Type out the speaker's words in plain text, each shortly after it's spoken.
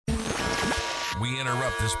we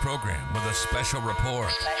interrupt this program with a special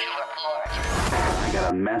report. I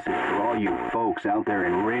got a message for all you folks out there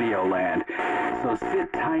in Radio Land. So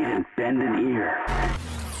sit tight and bend an ear.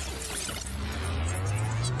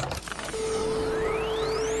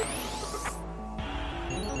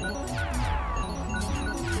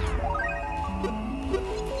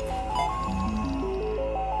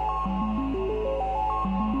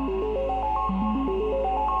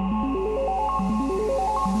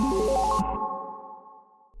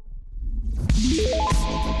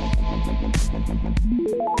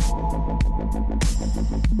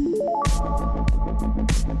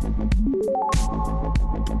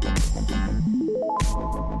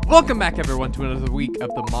 Welcome back, everyone, to another week of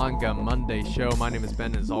the Manga Monday show. My name is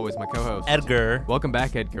Ben, and as always, my co-host Edgar. Welcome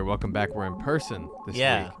back, Edgar. Welcome back. We're in person this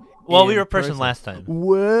week. Well, we were in person last time.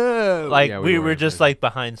 Whoa! Like Yeah, we were just like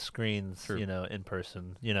behind screens, True. in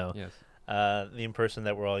person. Yes. The in person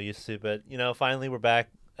that we're all used to. But finally we're back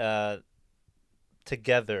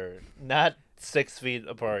together, not 6 feet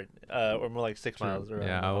apart, or more like 6 miles. Or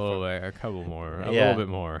Yeah, a couple more, a Yeah. little bit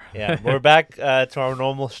more. Yeah, we're back to our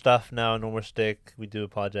normal stuff now, normal shtick. We do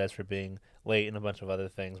apologize for being late and a bunch of other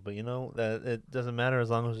things, but that it doesn't matter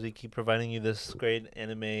as long as we keep providing you this great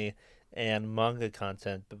anime and manga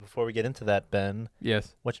content. But before we get into that, Ben,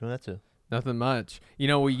 Yes. what you been up to? Nothing much. You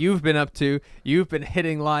know what you've been up to? You've been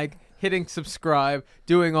hitting subscribe,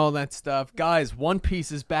 doing all that stuff. Guys, One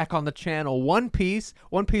Piece is back on the channel. One Piece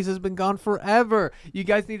has been gone forever. You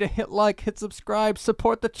guys need to hit subscribe,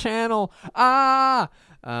 support the channel.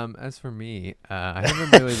 As for me, I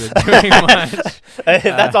haven't really been doing much.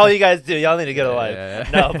 That's all you guys do. Y'all need to get a life. Yeah.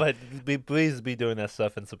 No, but please be doing that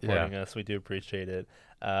stuff and supporting us. We do appreciate it.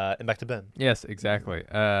 And back to Ben. Yes, exactly.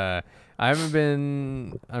 I have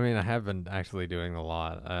been actually doing a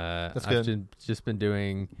lot. That's I've good. just been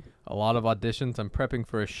doing a lot of auditions. I'm prepping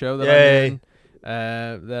for a show that Yay. I'm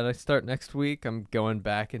in that I start next week. I'm going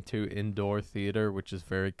back into indoor theater, which is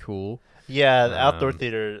very cool. Yeah, the outdoor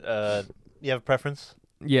theater. You have a preference?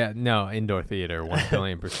 Yeah, no, indoor theater,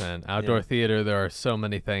 1,000,000,000%. Outdoor theater, there are so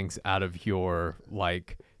many things out of your,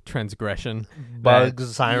 transgression.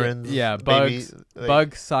 Bugs, sirens. Yeah, bugs,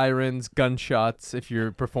 sirens, gunshots if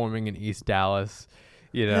you're performing in East Dallas,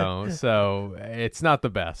 so it's not the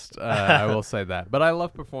best. I will say that. But I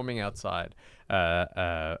love performing outside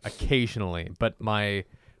occasionally. But my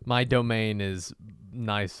domain is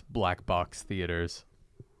nice black box theaters.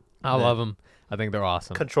 I love them. I think they're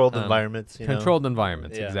awesome. Controlled environments. Controlled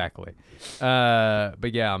environments, Yeah. exactly.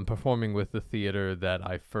 But yeah, I'm performing with the theater that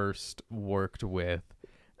I first worked with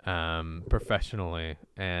professionally,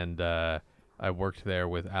 and I worked there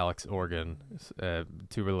with Alex Organ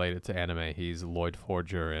to relate it to anime. He's Lloyd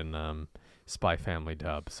Forger in Spy Family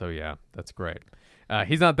dub. So yeah, that's great.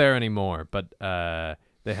 He's not there anymore, but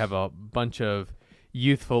they have a bunch of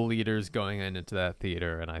youthful leaders going into that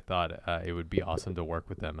theater, and I thought it would be awesome to work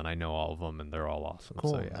with them, and I know all of them, and they're all awesome.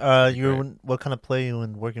 Cool. So, yeah, what kind of play you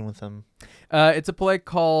in working with them? it's a play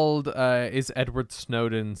called Is Edward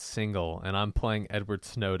Snowden Single? And I'm playing Edward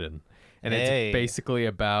Snowden, and it's basically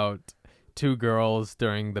about two girls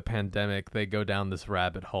during the pandemic. They go down this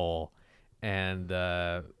rabbit hole, and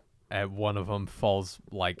one of them falls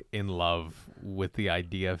in love with the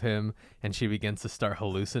idea of him, and she begins to start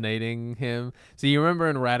hallucinating him. So you remember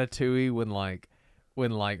in Ratatouille when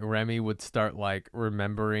Remy would start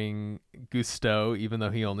remembering Gusteau, even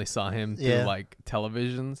though he only saw him through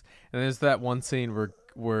televisions. And there's that one scene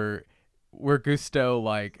where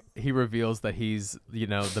Gusteau he reveals that he's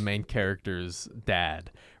the main character's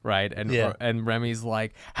dad, right? And Remy's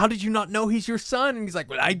like, how did you not know he's your son? And he's like,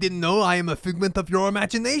 well, I didn't know. I am a figment of your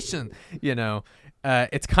imagination.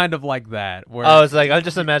 It's kind of like that. Where It's I'm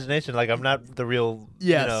just imagination. I'm not the real.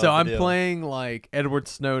 So I'm playing Edward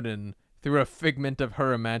Snowden through a figment of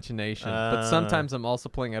her imagination. But sometimes I'm also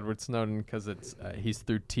playing Edward Snowden because he's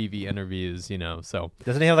through TV interviews, so.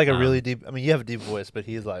 Doesn't he have a really deep, you have a deep voice, but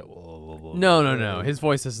he's whoa, whoa, whoa. No. His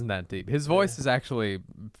voice isn't that deep. His voice is actually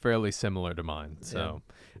fairly similar to mine. So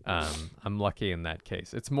I'm lucky in that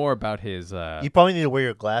case. It's more about his. You probably need to wear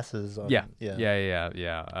your glasses. Yeah.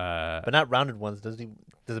 But not rounded ones.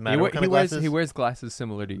 Does it matter what kind of glasses? He wears glasses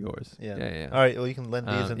similar to yours. Yeah. All right. Well, you can lend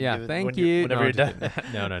these. And thank you. Whenever you're done.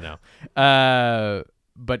 No.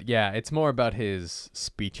 But yeah, it's more about his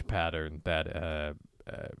speech pattern that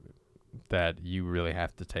you really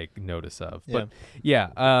have to take notice of. But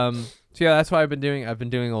that's why I've been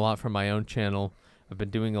doing a lot for my own channel. I've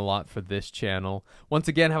been doing a lot for this channel. Once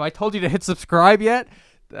again, have I told you to hit subscribe yet?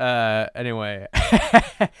 Anyway,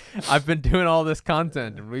 I've been doing all this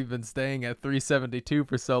content, and we've been staying at 372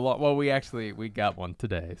 for so long. Well, we got one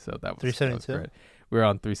today, so that was 372. great. we're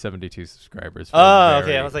on 372 subscribers.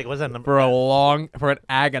 Okay. I was like, what's that number? For an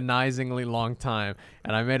agonizingly long time,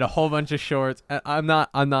 and I made a whole bunch of shorts. I'm not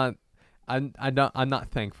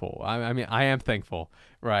thankful. I mean, I am thankful,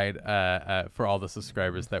 right? For all the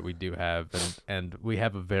subscribers that we do have, and we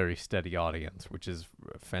have a very steady audience, which is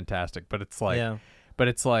fantastic. But it's like,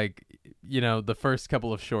 the first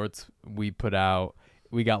couple of shorts we put out,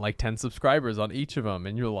 we got like 10 subscribers on each of them,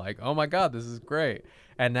 and you're like, oh my god, this is great.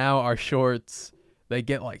 And now our shorts, they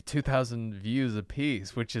get like 2,000 views a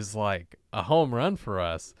piece, which is like a home run for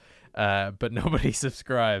us. But nobody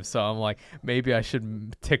subscribes, so I'm like, maybe I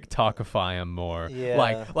should TikTokify them more.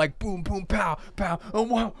 Yeah. Like boom, boom, pow, pow, oh,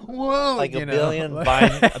 whoa, whoa. Like a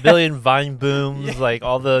billion Vine booms, like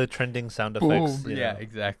all the trending sound effects. Boom. Yeah,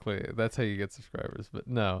 exactly. That's how you get subscribers. But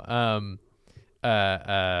no,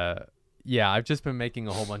 yeah, I've just been making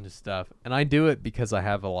a whole bunch of stuff, and I do it because I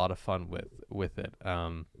have a lot of fun with it.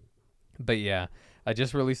 But yeah. I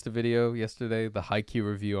just released a video yesterday, the Haikyuu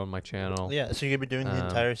review on my channel. Yeah, so you're going to be doing the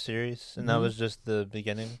entire series, and that was just the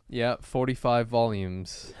beginning? Yeah, 45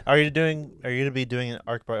 volumes. Are you going to be doing it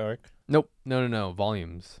arc by arc? Nope. No.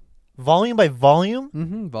 Volumes. Volume by volume?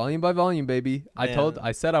 Mm-hmm. Volume by volume, baby. Man.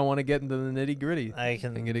 I said I want to get into the nitty-gritty. I'm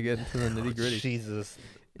going to get into the nitty-gritty. Jesus.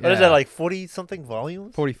 Yeah. What is that, like 40-something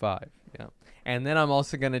volumes? 45, yeah. And then I'm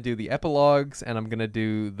also going to do the epilogues, and I'm going to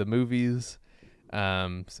do the movies.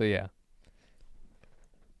 So, yeah.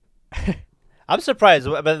 I'm surprised,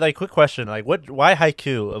 but like, quick question, like, why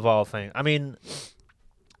Haikyuu of all things? I mean,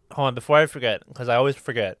 hold on, before I forget, because I always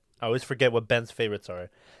forget what Ben's favorites are. I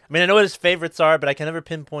mean, I know what his favorites are, but I can never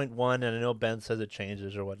pinpoint one, and I know Ben says it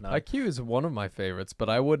changes or whatnot. Haikyuu is one of my favorites, but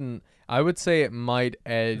I would say it might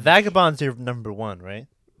edge. Vagabond's your number one, right?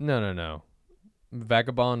 No.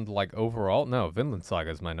 Vagabond, like, overall? No, Vinland Saga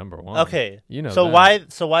is my number one. Okay. So that.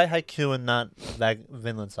 why Haikyuu and not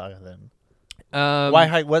Vinland Saga then?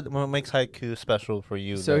 What makes Haikyuu special for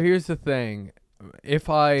you? So here's the thing. If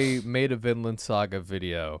I made a Vinland Saga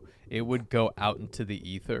video, it would go out into the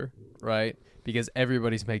ether, right? Because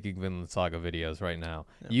everybody's making Vinland Saga videos right now.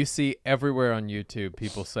 Yeah. You see everywhere on YouTube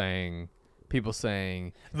people saying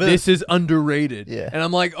this is underrated. Yeah. And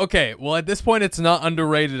I'm like, okay, well, at this point it's not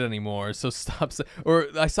underrated anymore, so stop. Or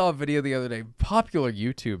I saw a video the other day, popular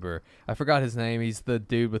YouTuber, I forgot his name, he's the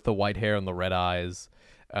dude with the white hair and the red eyes.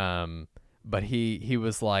 But he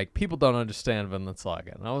was like, people don't understand Vinland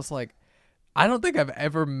Saga. And I was like, I don't think I've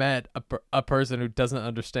ever met a person who doesn't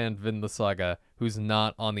understand Vinland Saga who's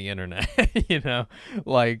not on the internet.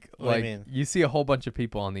 Like you see a whole bunch of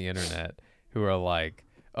people on the internet who are like,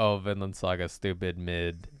 oh, Vinland Saga stupid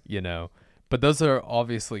mid, But those are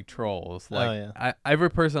obviously trolls. Like every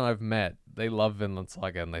person I've met, they love Vinland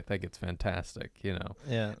Saga and they think it's fantastic,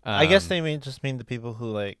 Yeah. I guess they just mean the people who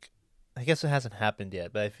like. I guess it hasn't happened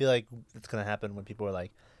yet, but I feel like it's gonna happen when people are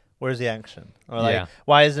like, "Where's the action?" Or like,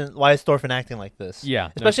 "Why is Thorfinn acting like this?" Yeah,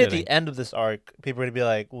 especially at the end of this arc, people are gonna be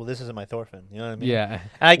like, "Well, this isn't my Thorfinn." You know what I mean? Yeah.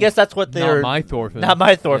 And I guess that's what they're not my Thorfinn. Not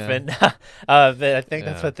my Thorfinn. Yeah. I think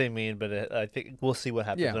that's what they mean, but I think we'll see what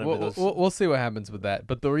happens. Yeah, we'll see what happens with that.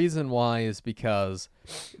 But the reason why is because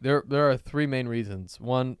there are three main reasons.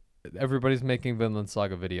 One, everybody's making Vinland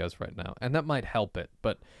Saga videos right now, and that might help it,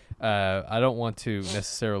 but I don't want to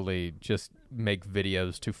necessarily just make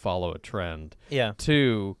videos to follow a trend. Yeah.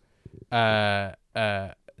 Two,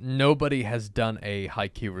 nobody has done a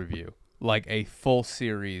Haikyuu review, like a full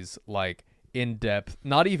series, like in depth,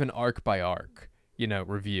 not even arc by arc,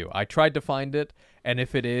 review. I tried to find it, and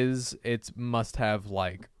if it is, it must have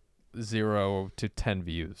like 0 to 10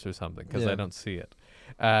 views or something, because I don't see it.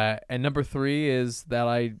 And number three is that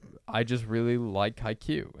I just really like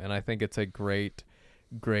Haikyuu, and I think it's a great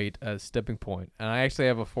stepping point. And I actually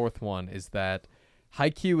have a fourth one, is that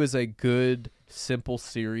Haikyuu is a good, simple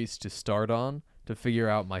series to start on, to figure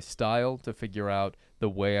out my style, to figure out the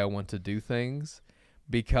way I want to do things.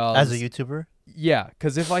 Because as a YouTuber? Yeah,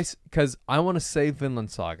 because I want to save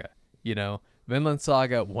Vinland Saga. Vinland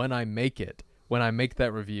Saga, when I make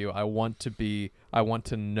that review, I want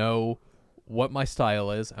to know what my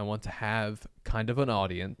style is. I want to have kind of an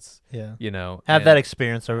audience. Yeah. Have that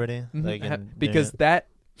experience already. Because that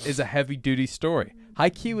is a heavy duty story.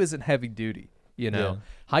 Haikyuu isn't heavy duty, Yeah.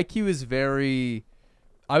 Haikyuu is very,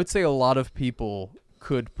 I would say a lot of people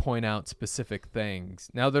could point out specific things.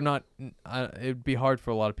 Now they're not, it'd be hard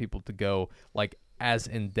for a lot of people to go like as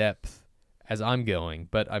in depth as I'm going.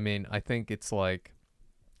 But I mean, I think it's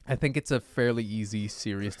a fairly easy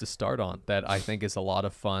series to start on that I think is a lot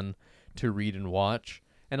of fun to read and watch.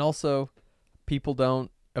 And also, people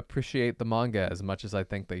don't appreciate the manga as much as I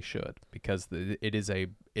think they should, because it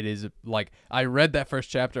is like, I read that first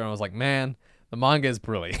chapter and I was like, man, The manga is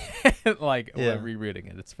brilliant. Like rereading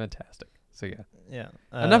it, it's fantastic. So Yeah.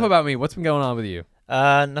 Enough about me. What's been going on with you?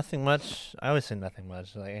 Nothing much. I always say nothing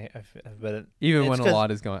much. Like, but even when a lot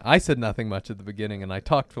is going, I said nothing much at the beginning, and I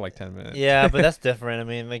talked for like 10 minutes. Yeah, but that's different. I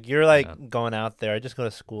mean, like you're like going out there. I just go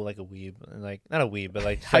to school like a weeb, and like not a weeb, but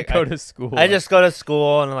like I go to school. I just go to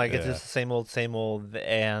school, and like it's just the same old.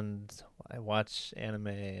 And I watch anime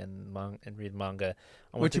and read manga.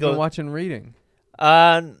 What you been watching, reading?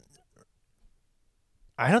 I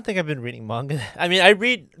don't think I've been reading manga. I mean, I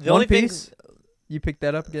read the One only Piece? thing. You picked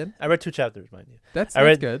that up again? I read 2 chapters, mind you. That's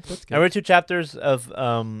good. That's good. I read 2 chapters of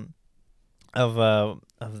the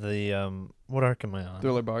what arc am I on?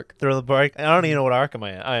 Thriller Bark. Thriller Bark. I don't even know what arc I'm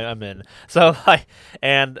in. So I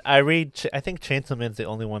read. I think Chainsaw Man's the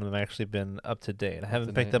only one that I've actually been up to date. I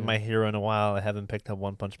haven't picked up My Hero in a while. I haven't picked up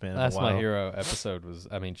One Punch Man in a while. That's My Hero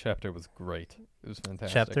chapter was great. It was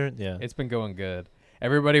fantastic. Chapter, yeah. It's been going good.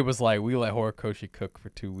 Everybody was like, we let Horikoshi cook for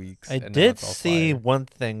 2 weeks. I did see one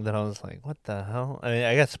thing that I was like, what the hell? I mean,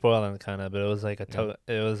 I got spoiled on it kind of, but it was like I don't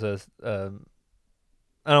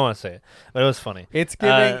want to say it, but it was funny. It's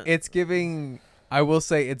giving, I will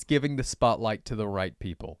say it's giving the spotlight to the right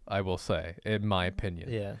people, I will say, in my opinion.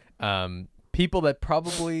 Yeah. People that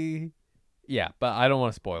probably, but I don't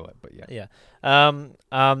want to spoil it, but yeah. Yeah.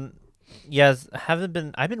 Yes, I've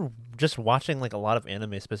been just watching like a lot of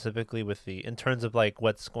anime specifically in terms of like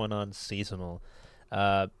what's going on seasonal.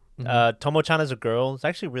 Tomo-chan as a girl is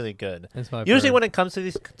actually really good. Usually when it comes to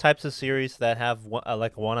these types of series that have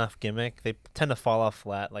like a one-off gimmick, they tend to fall off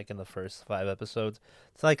flat like in the first 5 episodes.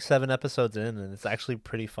 It's like 7 episodes in, and it's actually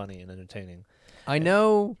pretty funny and entertaining. I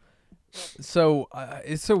know. So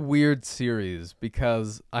it's a weird series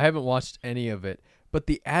because I haven't watched any of it. But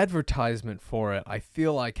the advertisement for it, I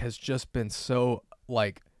feel like, has just been so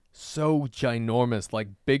ginormous, like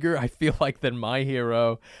bigger. I feel like than My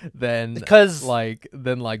Hero, than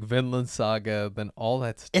Vinland Saga, than all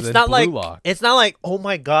that stuff. It's not like oh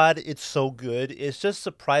my god, it's so good. It's just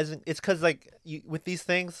surprising. It's because with these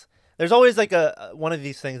things, there's always like one of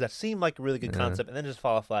these things that seem like a really good concept and then just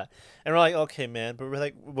fall flat. And we're like, okay, man. But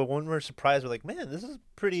when we're surprised, we're like, man, this is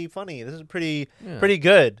pretty funny. This is pretty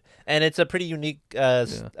good. And it's a pretty unique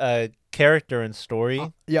character and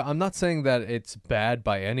story. I'm not saying that it's bad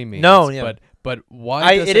by any means. No, yeah. But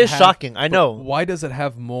why? It is shocking. I know. Why does it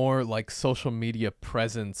have more like social media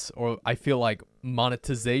presence, or I feel like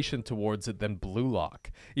monetization towards it than Blue Lock?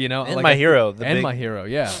 You know, and My Hero, My Hero,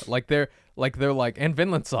 yeah. They're and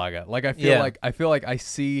Vinland Saga. Like I feel like I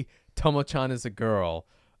see Tomo-chan as a girl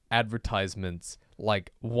advertisements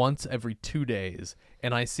like once every 2 days,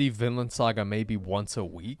 and I see Vinland Saga maybe once a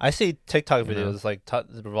week. I see TikTok videos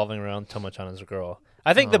revolving around Tomo-chan as a girl.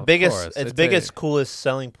 I think the biggest, coolest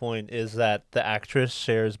selling point is that the actress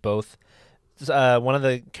shares both. One of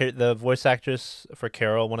the voice actress for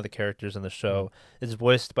Carol, one of the characters in the show, is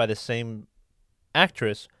voiced by the same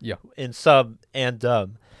actress in sub and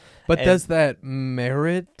dub. But does that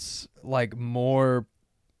merit like more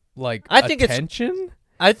like attention?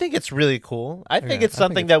 I think it's really cool. I think it's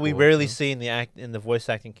something that we rarely see in the voice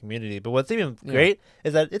acting community. But what's even great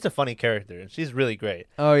is that it's a funny character, and she's really great.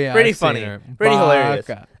 Oh yeah, pretty funny, pretty hilarious.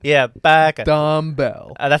 Yeah, Baka.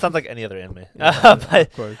 Dumbbell. That sounds like any other anime.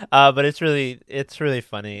 But it's really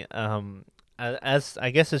funny. As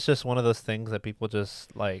I guess it's just one of those things that people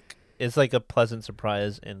just like. It's like a pleasant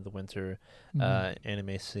surprise in the winter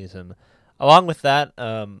anime season. Along with that,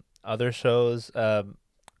 other shows. What's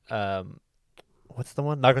the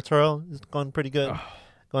one? Nagatoro is going pretty good.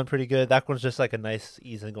 That one's just like a nice,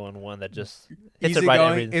 easygoing one that just hits it right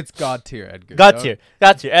every. It's God tier, Edgar. God tier,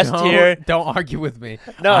 S tier. Don't argue with me.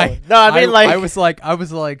 No. I mean,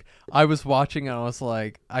 I was watching and I was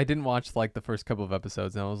like, I didn't watch like the first couple of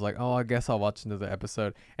episodes, and I was like, oh, I guess I'll watch another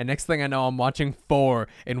episode. And next thing I know, I'm watching 4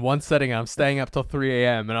 in one setting. I'm staying up till 3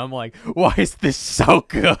 a.m. and I'm like, why is this so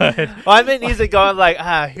good? Well, I mean, easy going like,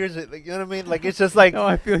 here's it. Like, you know what I mean? Like it's just like no,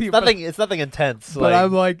 I feel you. It's nothing intense. But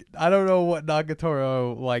I'm like, I don't know what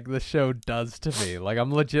Nagatoro like the show does to me. Like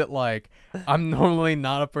I'm legit like I'm normally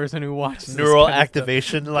not a person who watches neural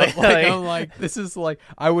activation. I'm like this is like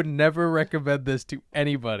I would never recommend this to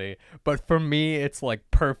anybody. But for me, it's like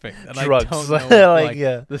perfect. And drugs. I don't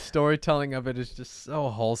know, the storytelling of it is just so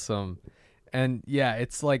wholesome. And yeah,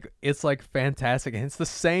 it's like fantastic. And it's the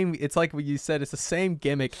same. It's like what you said. It's the same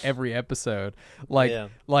gimmick every episode.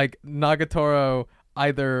 Like Nagatoro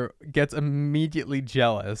either gets immediately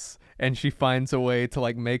jealous and she finds a way to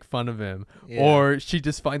like make fun of him, or she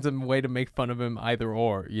just finds a way to make fun of him. Either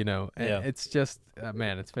or, you know. And it's just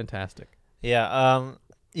man, it's fantastic. Yeah.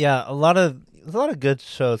 Yeah, there's a lot of good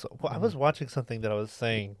shows. Well, I was watching something that I was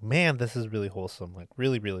saying, man, this is really wholesome, like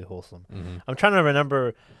really, really wholesome. Mm-hmm. I'm trying to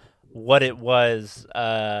remember what it was,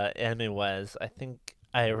 anime was. I think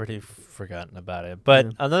I already forgotten about it.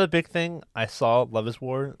 But another big thing I saw, Love is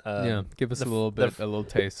War. Give us a little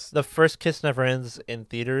taste. The First Kiss Never Ends in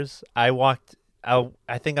theaters. I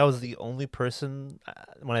think I was the only person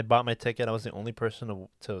when I bought my ticket. I was the only person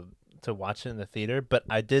to watch it in the theater. But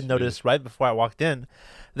I did notice right before I walked in,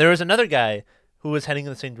 there was another guy who was heading in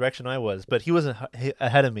the same direction I was, but he was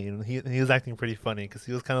ahead of me, and he was acting pretty funny because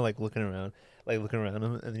he was kind of like looking around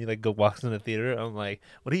him, and he like walks in the theater. I'm like,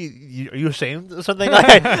 what are you ashamed or something?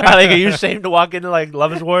 Like, are you ashamed to walk into like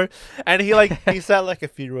Love is War? And he sat like a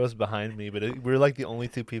few rows behind me, but we were like the only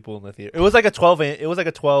two people in the theater. It was like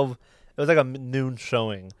a noon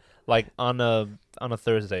showing, like on a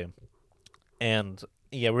Thursday, and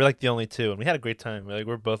yeah, we were like the only two, and we had a great time. We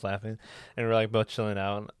were both laughing, and we were like both chilling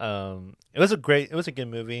out. It was a good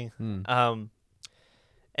movie.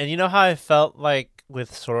 And you know how I felt like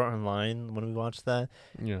with Sword Art Online when we watched that?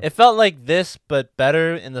 Yeah. It felt like this, but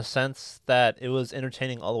better in the sense that it was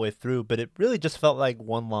entertaining all the way through, but it really just felt like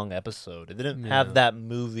one long episode. It didn't have that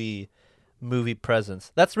movie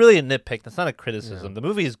presence. That's really a nitpick. That's not a criticism. The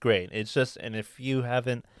movie is great. It's just, and if you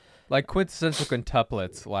haven't, like Quintessential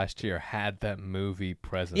Quintuplets last year had that movie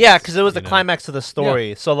presence. Yeah, because it was the climax of the story.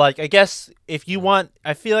 Yeah. So like, I guess if you want,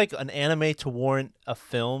 I feel like an anime to warrant a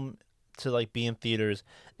film to like be in theaters,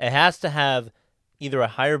 it has to have either a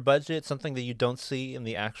higher budget, something that you don't see in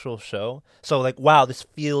the actual show. So like, wow, this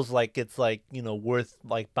feels like it's like, worth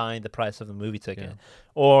like buying the price of the movie ticket,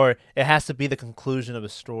 or it has to be the conclusion of a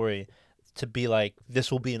story to be like, this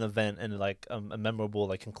will be an event and like a memorable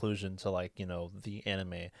like conclusion to like, the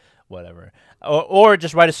anime, whatever, or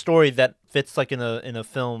just write a story that fits like in a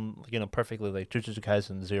film, perfectly, like Jujutsu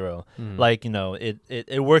Kaisen 0. Like,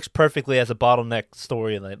 it works perfectly as a bottleneck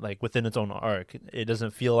story, like within its own arc. It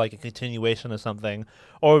doesn't feel like a continuation of something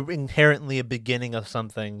or inherently a beginning of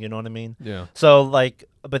something, you know what I mean? Yeah. So like,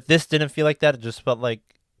 but this didn't feel like that. It just felt like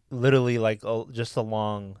literally like just a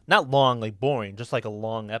long, not long, like boring, just like a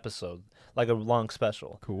long episode. Like a long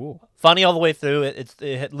special. Cool. Funny all the way through.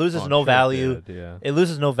 It loses no value. It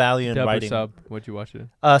loses no value in dub writing. Or sub? What'd you watch it?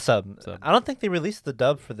 Sub. I don't think they released the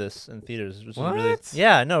dub for this in theaters. Which What? Is really,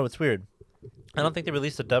 yeah, no, it's weird. I don't think they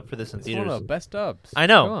released a dub for this in It's theaters. one of the best dubs. I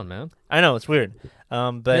know. Come on, man. I know, it's weird.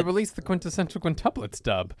 But they released the Quintessential Quintuplets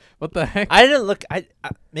dub. What the heck? I didn't look. I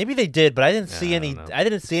maybe they did, but I didn't see I any. don't know. I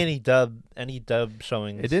didn't see any dub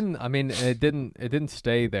showings. It didn't. I mean, it didn't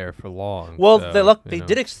stay there for long. Well, so, they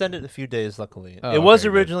did extend it a few days. Luckily, Oh, it was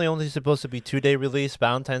okay, originally only supposed to be 2-day release,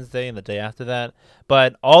 Valentine's Day and the day after that.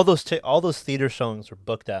 But all those theater showings were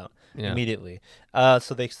booked out immediately.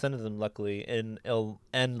 So they extended them. Luckily, and it'll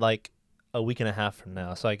end like a week and a half from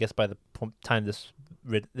now. So I guess by the time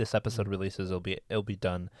this episode releases, it'll be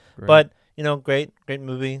done. Great. But great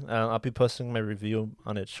movie. I'll be posting my review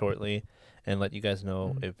on it shortly, and let you guys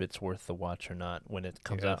know if it's worth the watch or not when it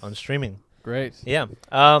comes out on streaming. Great. Yeah.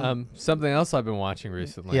 Something else I've been watching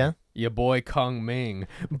recently. Yeah. Your boy Kong Ming.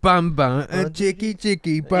 Bum bum, chicky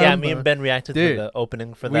chicky bum. Yeah, me and Ben reacted to the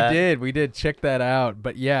opening for that. We did. Check that out.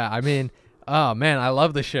 But yeah, I mean, oh man, I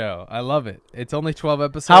love the show. I love it. It's only 12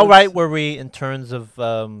 episodes. How right were we in terms of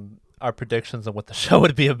our predictions on what the show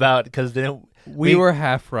would be about? Because we were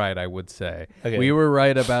half right, I would say. Okay. We were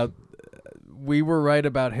right about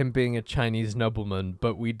him being a Chinese nobleman,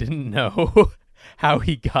 but we didn't know how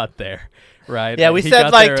he got there, right? Yeah, we He said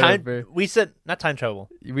got like there time. We said not time travel.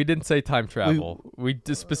 We didn't say time travel. We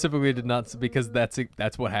just specifically did not, because that's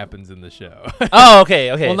what happens in the show. Oh,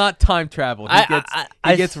 okay. Well, not time travel.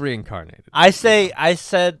 He gets reincarnated. I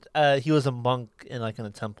said he was a monk in a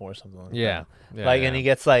temple or something like that. And he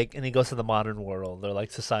gets and he goes to the modern world or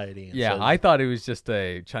society. And yeah, says, I thought he was just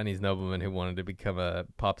a Chinese nobleman who wanted to become a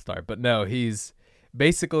pop star, but no, he's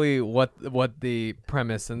basically what the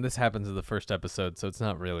premise, and this happens in the first episode, so it's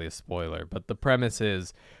not really a spoiler, but the premise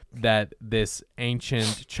is that this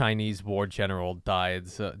ancient Chinese war general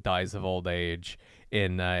dies of old age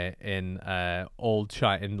in old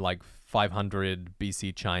China, in like 500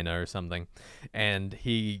 BC China or something, and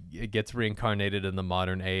he gets reincarnated in the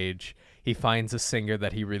modern age. He finds a singer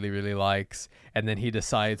that he really, really likes, and then he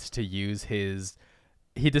decides to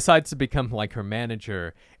become like her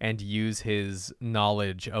manager and use his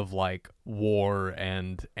knowledge of like war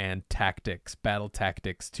and tactics, battle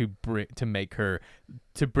tactics, to bring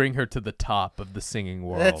her to the top of the singing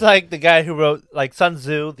world. It's like the guy who wrote Sun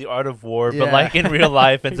Tzu, The Art of War, but like in real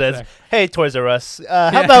life, and says, "Hey, Toys R Us,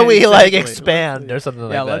 how about we expand or something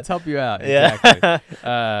like that?" Yeah, let's help you out. Yeah. Exactly.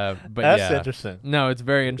 But that's interesting. No, it's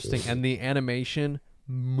very interesting, and the animation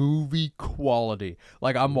movie quality.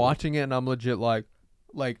 Like I'm watching it and I'm legit like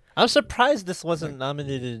I'm surprised this wasn't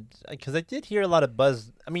nominated because I did hear a lot of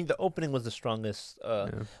buzz. I mean, the opening was the strongest.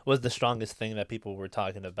 Was the strongest thing that people were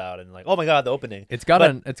talking about, and like, oh my god, the opening. It's got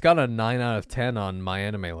a 9 out of 10 on my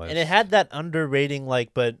anime list, and it had that under rating.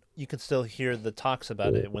 Like, but you could still hear the talks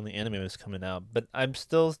about it when the anime was coming out. But I'm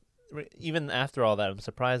still, even after all that, I'm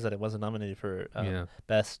surprised that it wasn't nominated for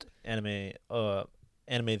best anime of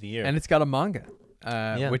the year. And it's got a manga,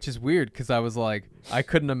 which is weird because I was like, I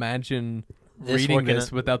couldn't imagine reading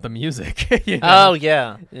this without the music. You know? Oh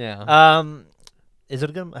yeah. Is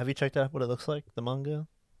it good? Have you checked out what it looks like, the manga?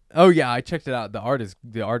 Oh yeah, I checked it out. The art is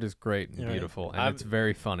great and beautiful, and it's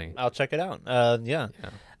very funny. I'll check it out. Yeah.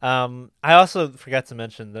 I also forgot to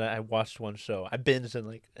mention that I watched one show. I binged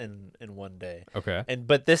in one day. Okay.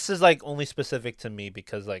 But this is like only specific to me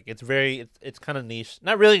because like it's kind of niche.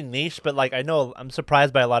 Not really niche, but like I know I'm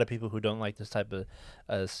surprised by a lot of people who don't like this type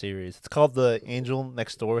of series. It's called The Angel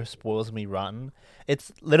Next Door Spoils Me Rotten.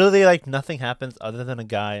 It's literally like nothing happens other than a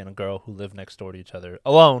guy and a girl who live next door to each other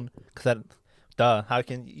alone. Because that. Duh! How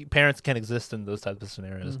can parents can't exist in those types of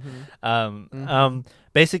scenarios?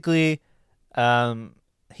 Basically,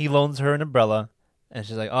 he loans her an umbrella, and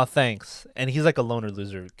she's like, "Oh, thanks." And he's like a loner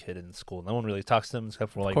loser kid in school. No one really talks to him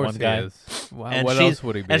except for like one guy. Wow, what else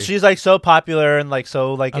would he be? And she's like so popular and like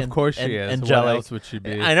so like. Of course she is. Angelic. What else would she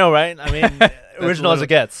be? I know, right? I mean, original as it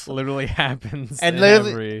gets. Literally happens. And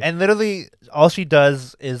literally, all she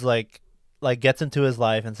does is like gets into his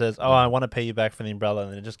life and says, "Oh, I want to pay you back for the umbrella,"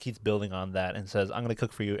 and it just keeps building on that and says, "I'm gonna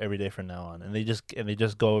cook for you every day from now on." And they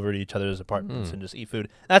just go over to each other's apartments and just eat food.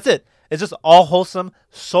 That's it. It's just all wholesome,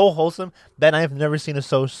 so wholesome. Ben, I have never seen a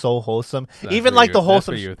so wholesome. Even like the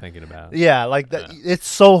wholesome. That's what you were thinking about. Yeah, like it's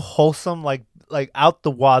so wholesome, like out the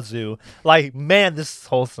wazoo. Like, man, this is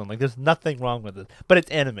wholesome. Like, there's nothing wrong with it. But it's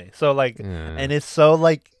anime, so like, and it's so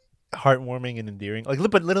like heartwarming and endearing. Like,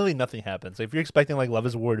 but literally nothing happens. So if you're expecting like Love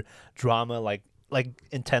is War drama, like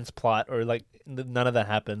intense plot, or like none of that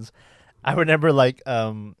happens. I remember like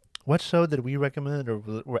what show did we recommend, or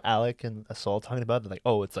were Alec and Assault talking about? They're like,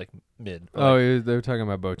 oh, it's like mid. They were talking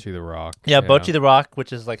about Bocchi the Rock. Yeah, Bocchi the Rock,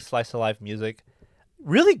 which is like slice of life music.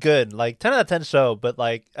 Really good, like 10 out of 10 show. But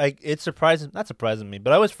like it's not surprising me,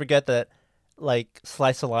 but I always forget that like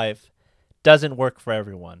slice of life doesn't work for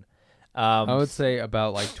everyone. I would say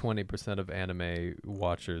about like 20% of anime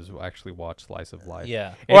watchers will actually watch slice of life.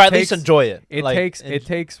 Yeah, or at least enjoy it. It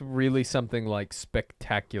takes really something like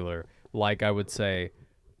spectacular. Like I would say,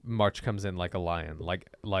 March Comes In Like a Lion.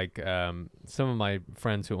 Like some of my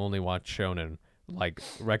friends who only watch shonen like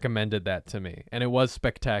recommended that to me, and it was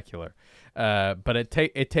spectacular. But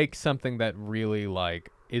it takes something that really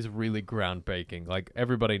like is really groundbreaking. Like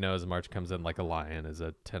everybody knows March Comes In Like a Lion is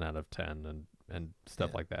a 10 out of 10 and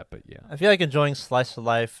stuff like that. But yeah, I feel like enjoying slice of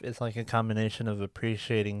life is like a combination of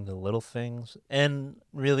appreciating the little things and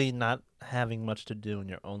really not having much to do in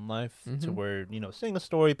your own life to where, seeing a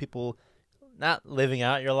story, people not living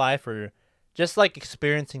out your life or just like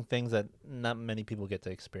experiencing things that not many people get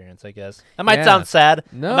to experience, I guess. That might sound sad.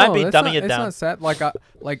 No, it might be dumbing it down. It's not sad.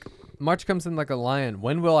 Like March Comes In Like a Lion.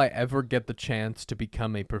 When will I ever get the chance to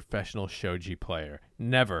become a professional shogi player?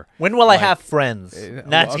 Never. When will I have friends?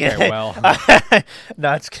 Not kidding. Well.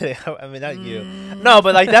 No, it's kidding. I mean, not you. No,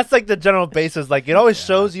 but like that's like the general basis. Like it always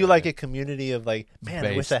shows you like a community of like, man,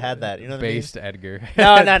 I wish I had that. You know what based I mean? Edgar.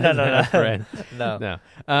 No. Friend. No.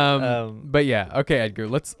 But yeah, okay, Edgar.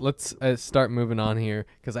 Let's start moving on here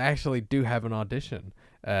because I actually do have an audition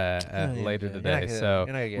later today. So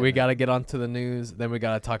we got to get onto the news. Then we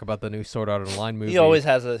got to talk about the new Sword Art Online movie. He always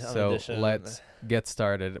has an audition. So let's get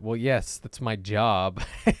started. Well, yes, that's my job.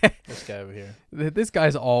 This guy over here. This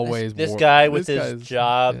guy's always this guy with his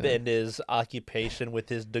job and his occupation with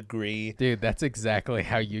his degree. Dude, that's exactly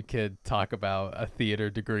how you could talk about a theater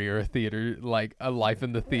degree or a theater, like a life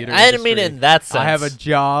in the theater I didn't mean it in that sense. I have a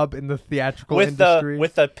job in the theatrical industry.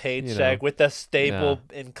 With a paycheck, with a stable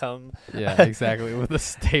income. Yeah, exactly. With a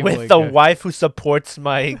stable with income. the wife who supports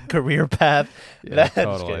my career path. Yeah,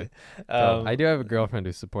 totally. I do have a girlfriend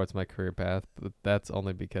who supports my career path, but that's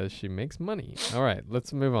only because she makes money. All right,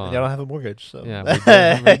 let's move on. I don't have a mortgage, so. Yeah,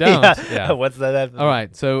 we don't. Yeah. What's that? All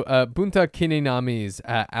right, so Bunta Kininami's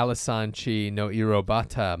Alasan-chi no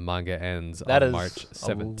Irobata manga ends on March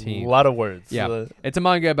 17th. A lot of words. Yeah, it's a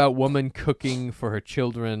manga about woman cooking for her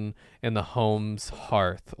children in the home's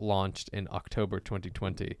hearth, launched in October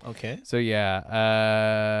 2020. Okay. So yeah,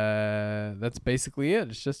 that's basically it.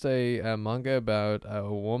 It's just a manga about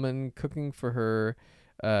a woman cooking for her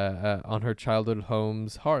on her childhood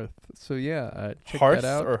home's hearth. So yeah, check hearth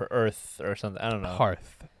that out. Or earth or something. I don't know.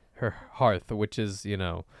 Hearth. Her hearth, which is,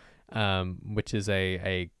 which is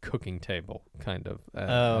a cooking table kind of.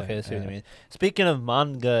 Okay, I see what you mean. Speaking of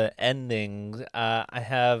manga endings, I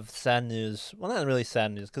have sad news. Well, not really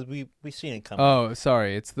sad news because we seen it coming. Oh,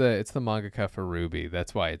 sorry, it's the mangaka for Ruby.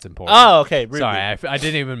 That's why it's important. Oh, okay, Ruby. Sorry, I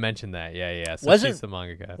didn't even mention that. Yeah. So Wasn't- she's the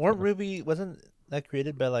mangaka. Wasn't that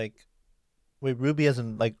created by like? Wait, Ruby as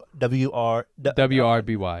in like WRBY,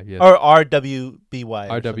 WRBY, yes. or RWBY.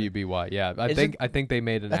 RWBY, yeah. I think they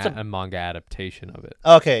made a manga adaptation of it.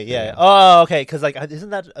 Okay, yeah. Yeah. Oh, okay. Because like,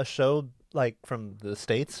 isn't that a show like from the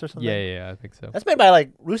States or something? Yeah, I think so. That's made by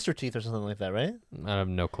like Rooster Teeth or something like that, right? I have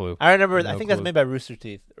no clue. I remember. No I think that's clue. made by Rooster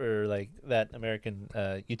Teeth or like that American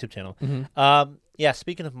YouTube channel. Mhm. Yeah.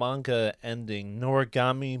 Speaking of manga ending,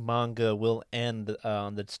 Noragami manga will end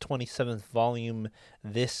on its 27th volume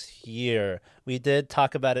this year. We did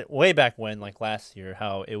talk about it way back when, like last year,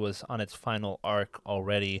 how it was on its final arc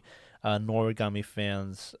already. Noragami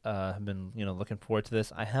fans have been, looking forward to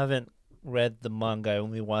this. I haven't read the manga. I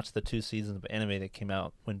only watched the 2 seasons of anime that came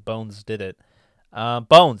out when Bones did it.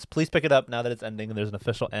 Bones, please pick it up now that it's ending and there's an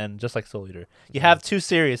official end, just like Soul Eater. You have 2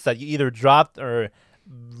 series that you either dropped or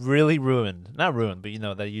really ruined. Not ruined,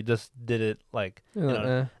 but that you just did it like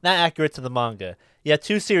not accurate to the manga. Yeah,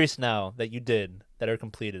 2 series now that you did that are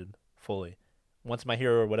completed fully. Once My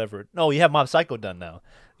Hero or whatever. No, you have Mob Psycho done now.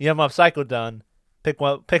 You have Mob Psycho done. Pick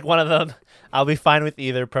one of them. I'll be fine with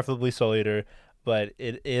either, preferably Soul Eater, but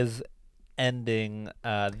it is ending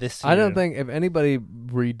this year. I don't think if anybody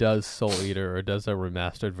redoes Soul Eater or does a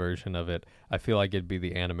remastered version of it, I feel like it'd be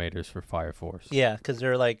the animators for Fire Force. Yeah, because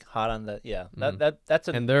they're like hot on the that's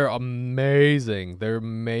and they're amazing. They're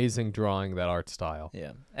amazing drawing that art style.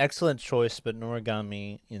 Yeah, excellent choice. But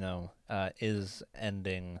Noragami, is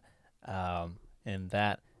ending, and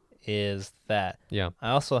that is that. Yeah. I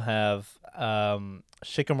also have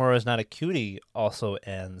Shikimura is Not a Cutie also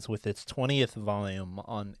ends with its 20th volume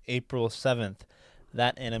on April 7th.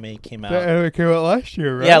 That anime came out. That anime came out last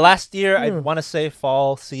year, right? Yeah, last year. I want to say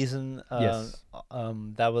fall season. Yes.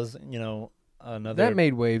 That was another. That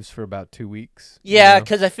made waves for about 2 weeks. Yeah,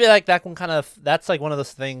 because I feel like that one that's like one of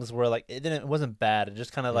those things where like it wasn't bad. It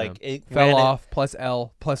just kind of like it fell off plus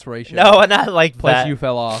L plus ratio. No, not like plus that. you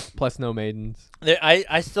fell off plus no maidens.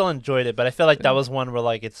 I still enjoyed it, but I feel like that was one where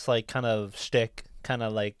like it's like kind of shtick, kind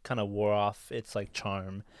of wore off its like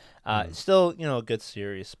charm. It's still a good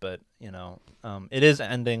series, but it is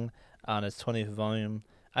ending on its 20th volume.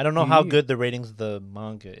 I don't know how good the ratings of the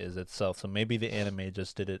manga is itself, so maybe the anime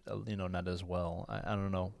just did it, not as well. I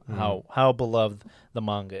don't know how beloved the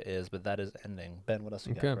manga is, but that is ending. Ben, what else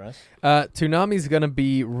you got for us? Toonami's going to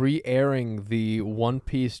be re-airing the One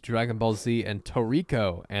Piece, Dragon Ball Z, and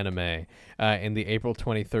Toriko anime in the April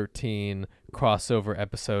 2013 crossover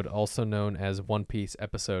episode, also known as One Piece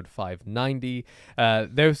episode 590.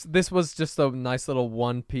 This was just a nice little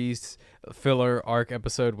One Piece filler arc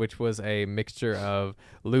episode, which was a mixture of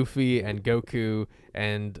Luffy and Goku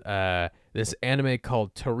and this anime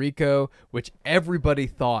called Toriko, which everybody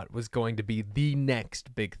thought was going to be the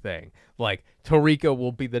next big thing. Like, Toriko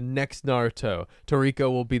will be the next Naruto. Toriko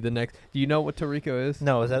will be the next... Do you know what Toriko is?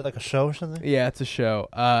 No, is that like a show or something? Yeah, it's a show.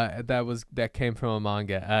 That came from a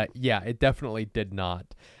manga. Yeah, it definitely did not.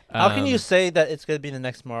 How can you say that it's going to be the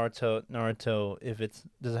next Naruto if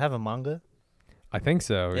does it have a manga? I think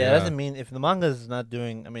so. Yeah, it doesn't mean if the manga is not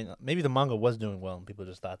doing. I mean, maybe the manga was doing well and people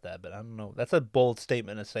just thought that, but I don't know. That's a bold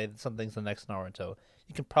statement to say that something's the next Naruto.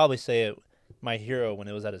 You can probably say it, My Hero, when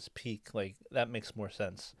it was at its peak. Like that makes more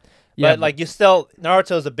sense. Yeah, but like you still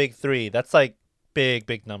Naruto's a big 3. That's like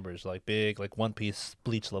big numbers, like big, like One Piece,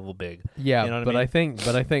 Bleach level big. Yeah, you know but I mean?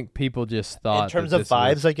 I think people just thought in terms of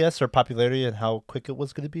vibes, I guess, or popularity and how quick it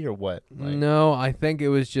was going to be, or what? Like, no, I think it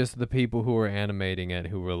was just the people who were animating it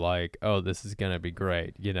who were like, "Oh, this is gonna be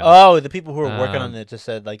great," Oh, the people who were working on it just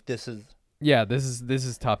said like, "This is." Yeah, this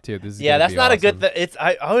is top tier. This is that's not awesome. a good. It's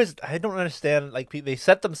I don't understand. Like they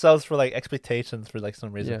set themselves for like expectations for like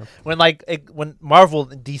some reason. Yeah. When Marvel,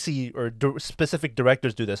 DC, or specific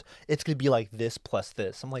directors do this, it's gonna be like this plus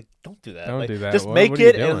this. I'm like, don't do that. Don't do that. Just what make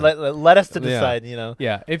it and let us to decide.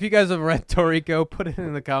 Yeah. If you guys have read Toriko, put it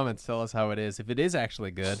in the comments. Tell us how it is. If it is actually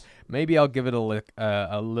good, maybe I'll give it a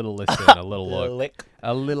little listen, a little look, lick.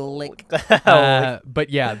 a little lick. But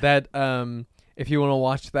yeah, that if you want to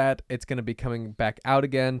watch that, it's going to be coming back out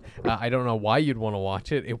again. I don't know why you'd want to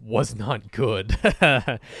watch it. It was not good.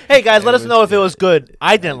 Hey guys, let us know if it was good.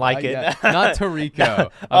 I didn't like it. Yeah, not Toriko.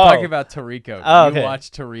 I'm talking about Toriko. You watch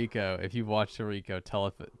Toriko. If you've watched Toriko,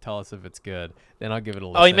 tell us if it's good. Then I'll give it a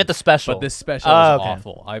listen. Oh, you meant the special. But this special is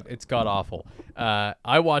awful. It's god awful.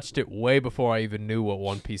 I watched it way before I even knew what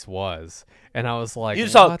One Piece was, and I was like, "You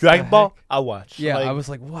saw Dragon Ball? I watched." Yeah, I was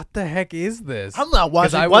like, "What the heck is this?" I'm not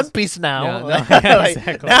watching One Piece now. Yeah, no,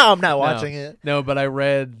 exactly. Now I'm not watching it. No, but I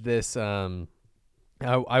read this.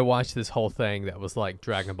 I watched this whole thing that was like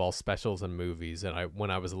Dragon Ball specials and movies, and when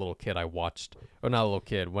I was a little kid, I watched, or not a little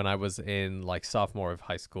kid, when I was in like sophomore of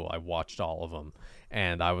high school, I watched all of them,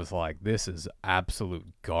 and I was like, this is absolute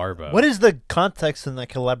garbage. What is the context in that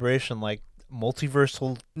collaboration? Like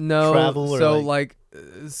multiversal travel? Or so like or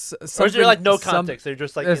is there like no context? They're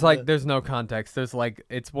just like there's no context. There's like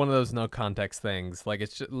it's one of those no context things. Like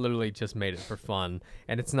it's literally just made it for fun,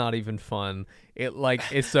 and it's not even fun. It like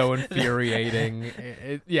it's so infuriating.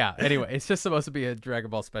 Yeah. Anyway, it's just supposed to be a Dragon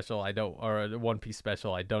Ball special. Or a One Piece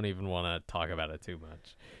special. I don't even want to talk about it too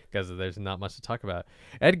much because there's not much to talk about.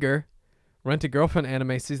 Edgar, Rent a Girlfriend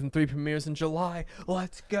anime season 3 premieres in July.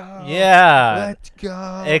 Let's go. Yeah. Let's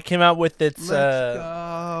go. It came out with its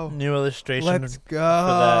new illustration. Let's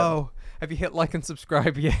go. Have you hit like and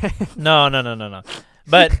subscribe yet? No.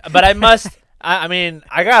 But I must. I mean,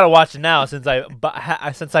 I gotta watch it now since I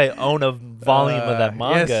own a volume of that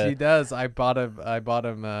manga. Yes, he does. I bought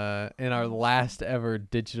him in our last ever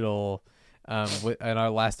digital. In our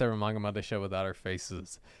last ever Manga Monday show without our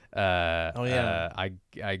faces, I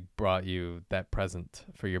brought you that present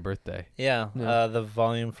for your birthday. Yeah. The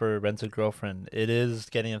volume for Rent a Girlfriend. It is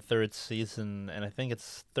getting a 3rd season, and I think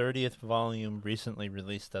its 30th volume recently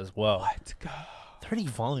released as well. Let's go. 30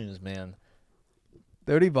 volumes, man.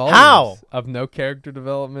 30 volumes. How? Of no character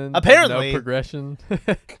development. Apparently. No progression.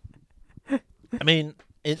 I mean,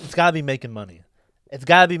 it's gotta be making money. It's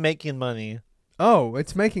gotta be making money. Oh,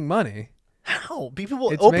 it's making money. How? People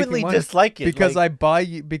will openly dislike it because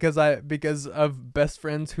because of best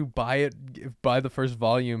friends who buy the first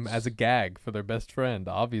volume as a gag for their best friend,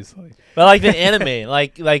 obviously. But like the anime,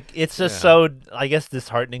 like it's just so, I guess,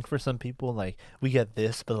 disheartening for some people. Like, we get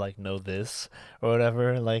this, but like no this or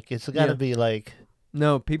whatever. Like, it's got to be like,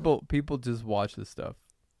 no, people just watch this stuff.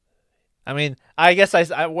 I mean, I guess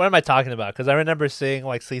what am I talking about? Because I remember seeing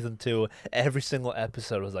like season 2, every single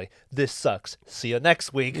episode was like, "This sucks. See you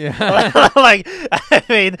next week." Yeah. Like, I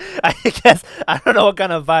mean, I guess I don't know what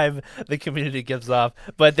kind of vibe the community gives off,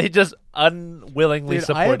 but they just unwillingly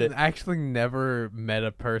support it. I've actually never met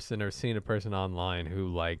a person or seen a person online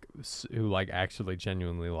who actually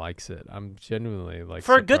genuinely likes it. I'm genuinely like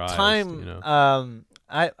for surprised, a good time. You know?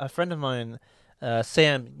 A friend of mine.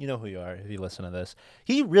 Sam, you know who you are if you listen to this.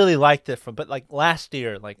 He really liked it but like last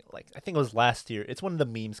year, like I think it was last year. It's when the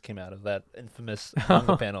memes came out of that infamous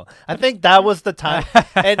manga panel. I think that was the time,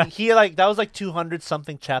 and he that was like 200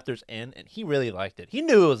 something chapters in, and he really liked it. He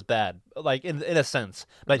knew it was bad, like in a sense,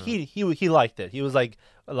 but he liked it. He was like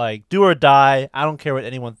do or die. I don't care what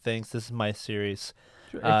anyone thinks. This is my series.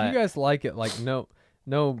 If you guys like it, like no,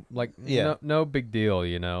 big deal,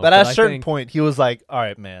 you know. But at a certain point, he was like, "All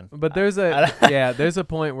right, man." But there's a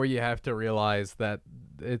point where you have to realize that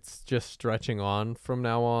it's just stretching on from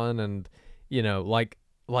now on, and you know, like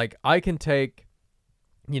I can take,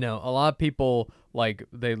 you know, a lot of people like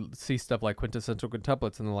they see stuff like quintessential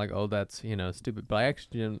quintuplets and they're like, "Oh, that's stupid." But I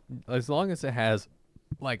actually, as long as it has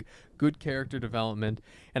like good character development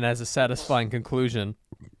and has a satisfying conclusion,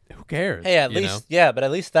 who cares? Hey, at least but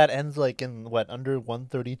at least that ends like in what, under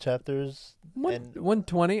 130 chapters?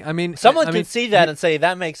 120. I mean, someone can see that and say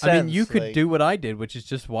that makes sense. I mean, you could do what I did, which is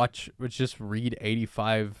just read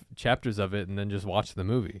 85 chapters of it and then just watch the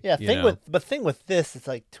movie. Yeah, thing with this, it's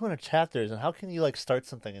like 200 chapters, and how can you like start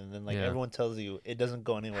something and then everyone tells you it doesn't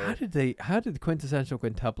go anywhere? How did quintessential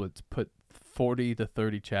quintuplets put 40 to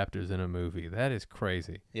 30 chapters in a movie? That is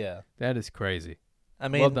crazy. Yeah, that is crazy. I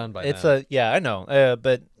mean, well done by them. I know.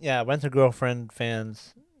 But yeah, Rent a Girlfriend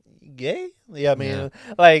fans, gay? Yeah, I mean,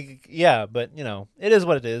 but you know, it is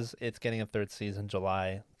what it is. It's getting a 3rd season,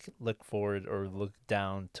 July. Look forward or look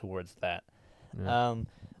down towards that. Yeah.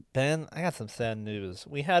 Ben, I got some sad news.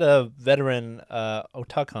 We had a veteran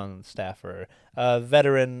Otakon staffer,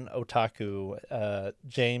 veteran otaku,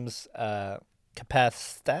 James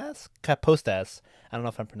Kapostas. I don't know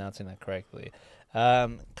if I'm pronouncing that correctly.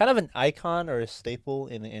 Kind of an icon or a staple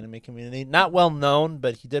in the anime community. Not well known,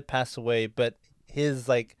 but he did pass away. But his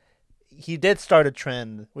he did start a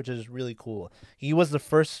trend, which is really cool. He was the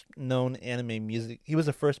first known anime music. He was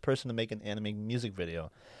the first person to make an anime music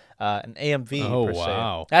video, an AMV. Oh per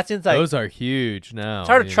wow, se. That seems like those are huge now. it's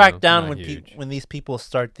hard to track down Not when huge. when these people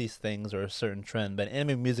start these things or a certain trend. But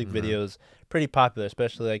anime music videos pretty popular,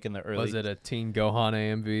 especially like in the early. Was it a Teen Gohan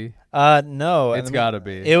AMV? No, It's gotta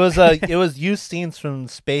be. It was it was used scenes from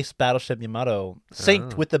Space Battleship Yamato,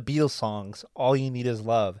 synced with the Beatles songs. All You Need Is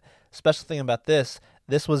Love. Special thing about this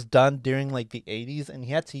was done during like the 80s, and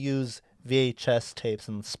he had to use VHS tapes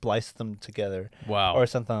and splice them together. Wow. Or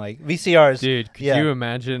something like VCRs. Dude, could you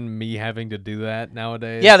imagine me having to do that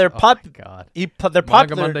nowadays? Yeah, they're my God. They're Manga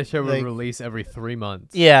popular. Monday show will like, release every 3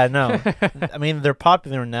 months. Yeah, no. I mean, they're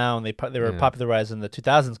popular now, and they were popularized in the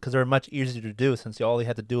 2000s because they were much easier to do since all he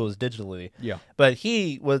had to do was digitally. Yeah. But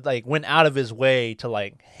he was like went out of his way to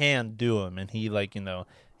like hand do them, and he like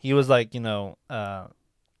he was like he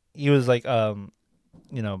was like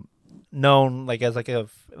known like as like a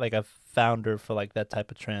founder for like that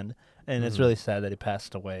type of trend. And it's really sad that he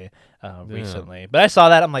passed away recently. But I saw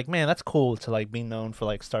that, I'm like, man, that's cool to like be known for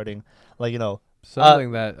like starting like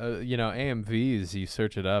something that AMVs, you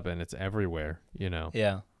search it up and it's everywhere.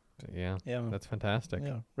 Yeah, that's fantastic.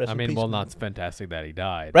 Yeah. I mean, not fantastic that he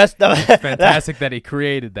died. It's fantastic that he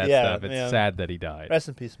created that stuff. It's sad that he died. Rest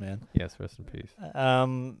in peace, man. Yes, rest in peace.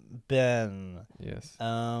 Ben. Yes.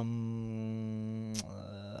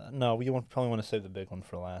 No, we probably want to save the big one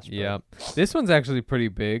for last. Yeah, this one's actually pretty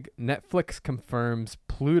big. Netflix confirms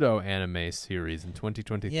Pluto anime series in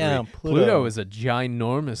 2023. Yeah, Pluto is a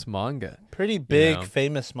ginormous manga. Pretty big,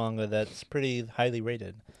 famous manga that's pretty highly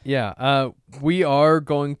rated. Yeah, we are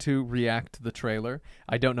going to react to the trailer.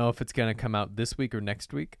 I don't know if it's going to come out this week or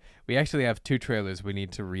next week. We actually have 2 trailers we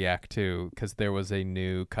need to react to because there was a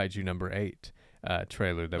new Kaiju number 8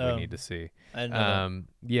 trailer that we need to see. I know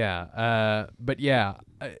but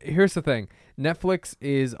here's the thing. Netflix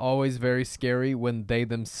is always very scary when they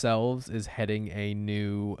themselves is heading a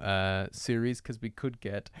new series because we could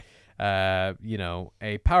get a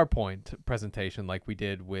PowerPoint presentation like we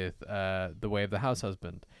did with The Way of the House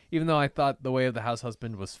Husband. Even though I thought The Way of the House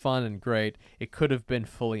Husband was fun and great, it could have been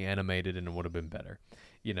fully animated and it would have been better.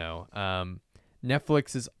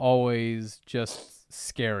 Netflix is always just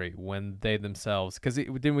scary when they themselves, because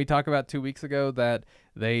didn't we talk about 2 weeks ago that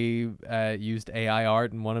they used AI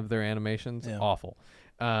art in one of their animations? Yeah. Awful.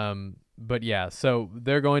 But yeah, so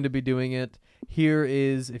they're going to be doing it. Here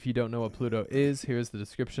is, if you don't know what Pluto is, here's the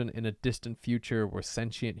description. In a distant future where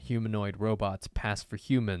sentient humanoid robots pass for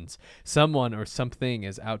humans, someone or something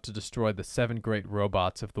is out to destroy the 7 great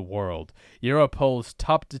robots of the world. Europol's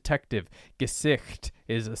top detective, Gesicht,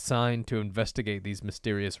 is assigned to investigate these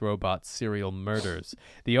mysterious robots' serial murders.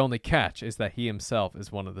 The only catch is that he himself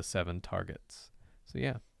is one of the 7 targets. So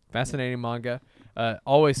yeah, fascinating manga.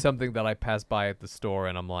 Always something that I pass by at the store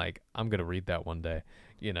and I'm like, I'm going to read that one day.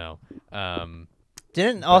 Speaking of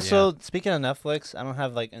Netflix, I don't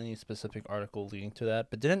have like any specific article leading to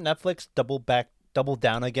that, but didn't Netflix double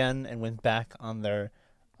down again and went back on their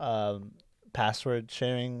password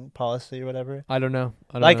sharing policy or whatever? I don't know.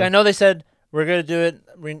 I know they said we're gonna do it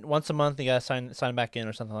once a month. You gotta sign back in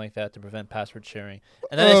or something like that to prevent password sharing.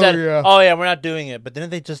 And then they said, we're not doing it. But didn't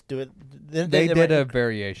they just do it? They did a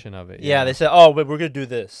variation of it. Yeah, they said, but we're gonna do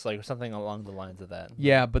this, like something along the lines of that.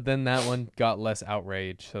 Yeah, but then that one got less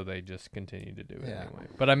outrage, so they just continued to do it anyway.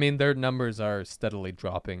 But I mean, their numbers are steadily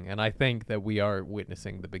dropping, and I think that we are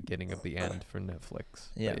witnessing the beginning of the end for Netflix.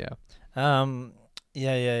 Yeah.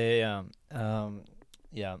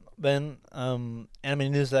 Then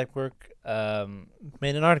Anime News Network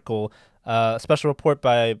made an article, a special report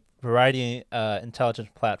by Variety Intelligence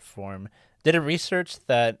Platform, did a research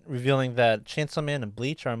that revealing that Chainsaw Man and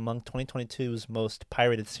Bleach are among 2022's most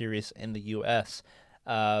pirated series in the U.S.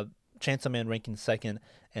 Chainsaw Man ranking 2nd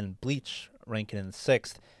and Bleach ranking in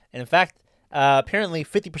 6th. And in fact, apparently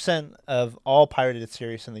 50% of all pirated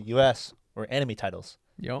series in the U.S. were anime titles.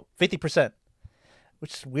 Yep. 50%.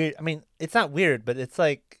 Which is weird. I mean, it's not weird, but it's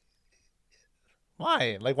like,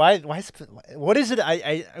 why? Like, why? What is it?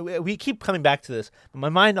 We keep coming back to this. But my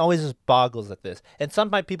mind always just boggles at this. And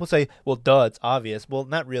sometimes people say, "Well, duh, it's obvious." Well,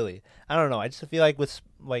 not really. I don't know. I just feel like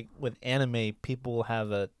with anime, people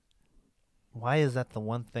have a. Why is that the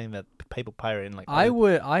one thing that people pirate? And I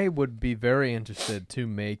would be very interested to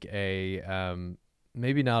make a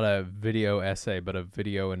maybe not a video essay, but a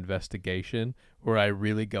video investigation where I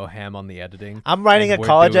really go ham on the editing. I'm writing a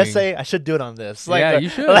college essay. I should do it on this. You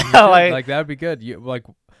should. Like that'd be good.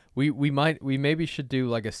 We maybe should do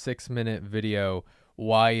like a 6-minute video.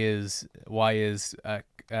 Why is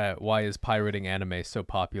why is pirating anime so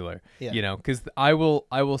popular? Yeah. You know, because I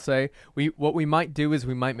will say what we might do is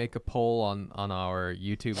we might make a poll on our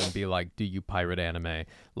YouTube and be like, do you pirate anime?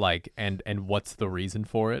 Like, and what's the reason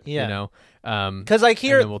for it? Yeah. You know, because like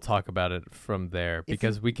here, and then we'll talk about it from there,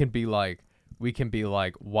 because we can be like,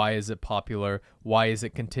 why is it popular? Why is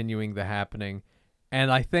it continuing the happening? And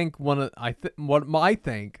I think what I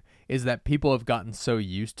think is that people have gotten so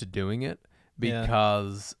used to doing it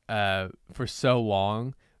because for so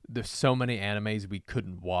long there's so many animes we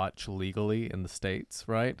couldn't watch legally in the States,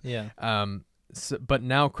 right? Yeah. But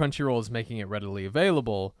now Crunchyroll is making it readily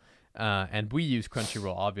available, and we use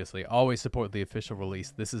Crunchyroll, obviously. Always support the official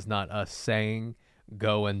release. This is not us saying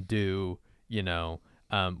go and do, you know.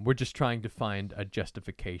 We're just trying to find a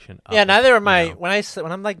justification. Yeah, neither am I. Know?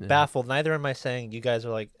 When I'm like baffled, neither am I saying you guys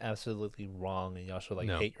are like absolutely wrong and y'all should like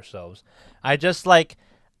hate yourselves. I just like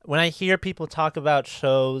when I hear people talk about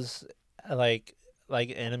shows like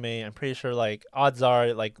anime. I'm pretty sure like odds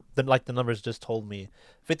are like the numbers just told me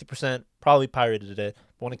 50% probably pirated it.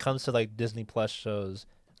 But when it comes to like Disney Plus shows,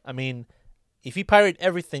 I mean, if you pirate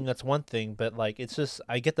everything, that's one thing, but like it's just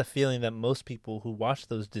I get the feeling that most people who watch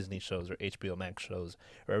those Disney shows or HBO Max shows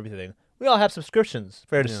or everything, we all have subscriptions,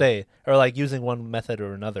 fair to say, or like using one method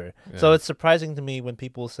or another. Yeah. So it's surprising to me when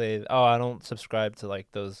people say, "Oh, I don't subscribe to like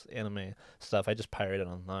those anime stuff. I just pirate it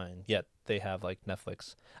online." Yet they have like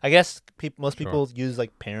Netflix. I guess most people use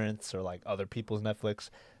like parents or like other people's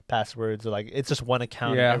Netflix passwords, or like it's just one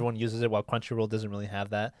account and everyone uses it, while Crunchyroll doesn't really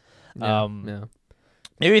have that.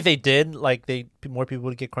 Maybe if they did, like more people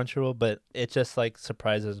would get Crunchyroll, but it just like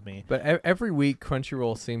surprises me. But every week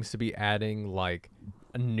Crunchyroll seems to be adding like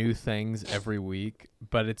new things every week,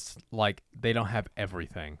 but it's like they don't have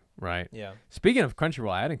everything, right? Yeah. Speaking of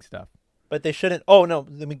Crunchyroll adding stuff. But they shouldn't. Oh no!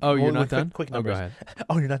 Let me. Oh, you're not done. Quick numbers. Oh, go ahead.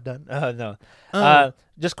 Oh, you're not done. No.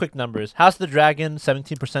 Just quick numbers. House of the Dragon,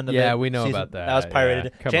 17% of it. Yeah, we know about that. That was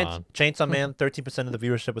pirated. Yeah, come on. Chainsaw Man, 13% of the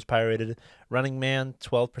viewership was pirated. Running Man,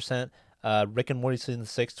 12%. Rick and Morty season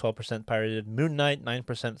 6, 12% pirated. Moon Knight,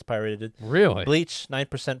 9% is pirated. Really? Bleach,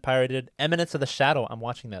 9% pirated. Eminence of the Shadow, I'm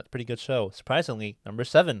watching that. Pretty good show. Surprisingly, number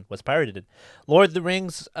 7 was pirated. Lord of the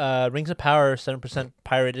Rings, Rings of Power, 7%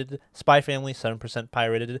 pirated. Spy Family, 7%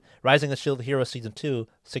 pirated. Rising of the Shield Hero season 2,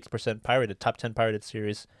 6% pirated. Top 10 pirated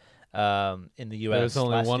series in the U.S. There's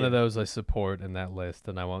only one of those I support in that list,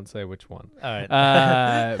 and I won't say which one. All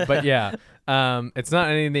right. But yeah, it's not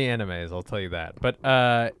any of the animes, I'll tell you that. But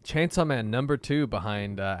Chainsaw Man, number 2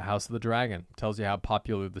 behind House of the Dragon, tells you how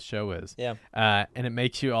popular the show is. Yeah. And it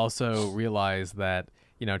makes you also realize that,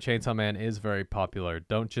 you know, Chainsaw Man is very popular.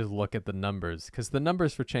 Don't just look at the numbers, because the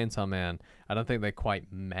numbers for Chainsaw Man, I don't think they quite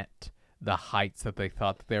met the heights that they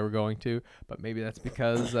thought that they were going to, but maybe that's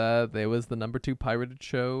because they was the number 2 pirated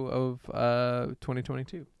show of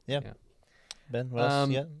 2022. Yeah. Ben, what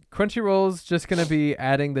else? Crunchyroll's just gonna be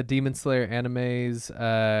adding the Demon Slayer animes,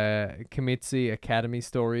 Kimetsu Academy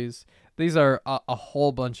stories. These are a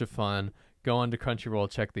whole bunch of fun. Go on to Crunchyroll,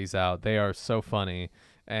 check these out. They are so funny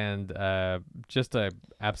and just a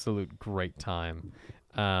absolute great time.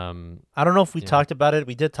 I don't know if we talked about it.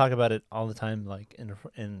 We did talk about it all the time, like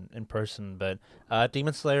in person. But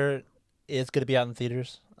Demon Slayer is going to be out in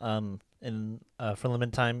theaters for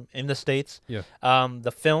limited time in the States. Yeah.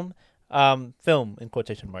 The film in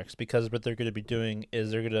quotation marks, because what they're going to be doing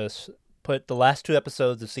is they're going to put the last 2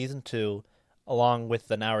 episodes of season 2 along with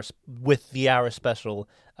the hour special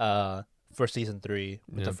for season 3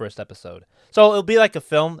 with the first episode. So it'll be like a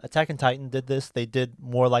film. Attack on Titan did this. They did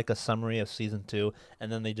more like a summary of season 2, and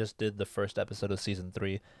then they just did the first episode of season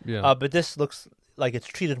 3. Yeah. But this looks like it's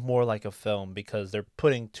treated more like a film, because they're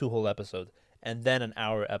putting 2 whole episodes and then an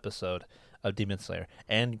hour episode of Demon Slayer.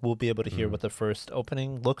 And we'll be able to hear what the first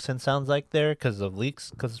opening looks and sounds like there because of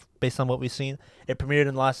leaks, because based on what we've seen. It premiered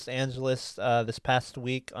in Los Angeles this past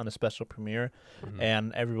week on a special premiere,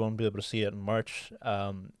 and everyone will be able to see it in March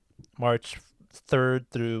 3rd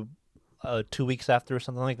through 2 weeks after, or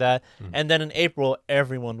something like that. And then in April,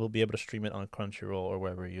 everyone will be able to stream it on Crunchyroll or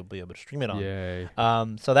wherever you'll be able to stream it on. Yay.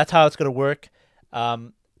 So that's how it's going to work.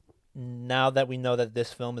 Now that we know that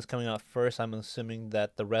this film is coming out first, I'm assuming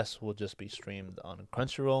that the rest will just be streamed on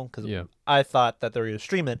Crunchyroll, because I thought that they were going to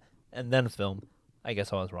stream it and then film. I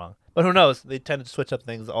guess I was wrong. But who knows? They tend to switch up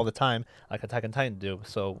things all the time, like Attack on Titan do.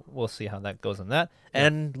 So we'll see how that goes on that. Yeah.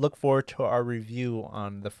 And look forward to our review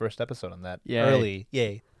on the first episode on that. Yay. Early.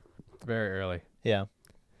 Yay. Very early. Yeah.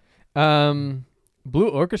 Blue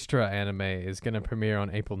Orchestra anime is going to premiere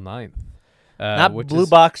on April 9th. Not Blue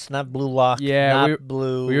Box, not Blue Lock,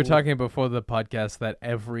 Blue. We were talking before the podcast that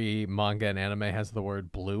every manga and anime has the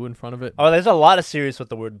word blue in front of it. Oh, there's a lot of series with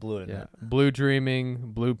the word blue in it. Blue Dreaming,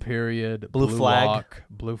 Blue Period, Blue Flag, Lock,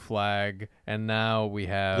 Blue Flag, and now we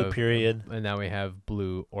have Blue Period, and now we have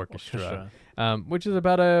Blue Orchestra. Which is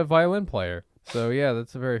about a violin player. So yeah,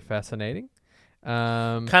 that's very fascinating.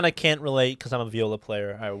 Kind of can't relate because I'm a viola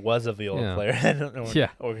player. I was a viola player. I don't know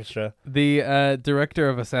orchestra. The director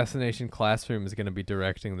of Assassination Classroom is going to be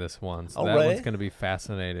directing this one, so one's going to be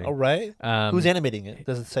fascinating. All right. Who's animating it?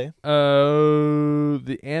 Does it say?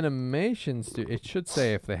 The animations it should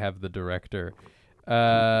say if they have the director.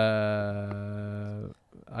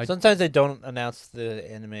 Sometimes they don't announce the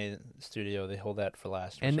anime studio. They hold that for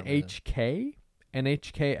last. NHK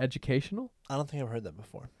Educational. I don't think I've heard that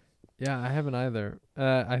before. Yeah, I haven't either.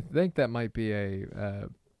 I think that might be a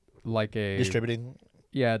distributing.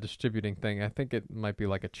 Yeah, distributing thing. I think it might be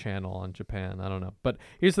like a channel on Japan. I don't know. But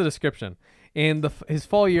here's the description: in the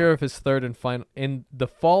fall of his third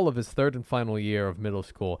and final year of middle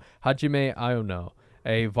school, Hajime Aono,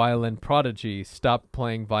 a violin prodigy, stopped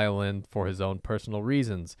playing violin for his own personal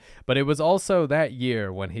reasons. But it was also that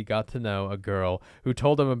year when he got to know a girl who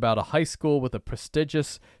told him about a high school with a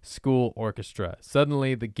prestigious school orchestra.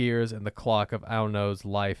 Suddenly, the gears and the clock of Aono's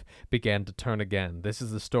life began to turn again. This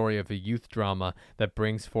is the story of a youth drama that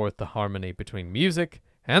brings forth the harmony between music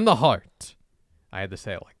and the heart. I had to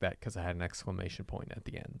say it like that because I had an exclamation point at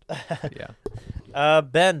the end. Yeah.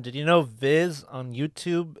 Ben, did you know Viz on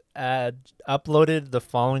YouTube uploaded the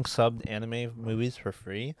following subbed anime movies for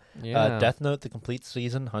free? Yeah. Death Note, the complete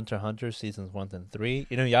season, Hunter x Hunter, seasons 1 and 3.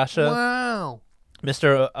 Inuyasha. Wow.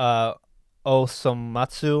 Mr.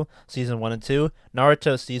 Osomatsu, season 1 and 2.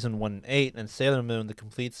 Naruto, season 1 and 8. And Sailor Moon, the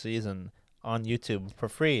complete season, on YouTube for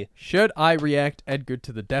free. Should I react, Edgar,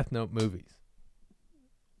 to the Death Note movies?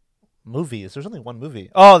 Movies? There's only one movie.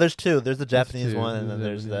 Oh, there's two. There's the Japanese one, and then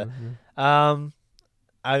there's the...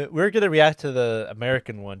 we're gonna react to the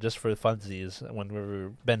American one just for funsies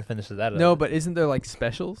when Ben finishes that. No, but isn't there like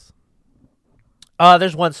specials?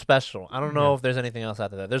 There's one special. I don't know if there's anything else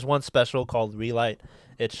after that. There's one special called Relight.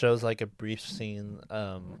 It shows like a brief scene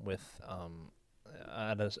with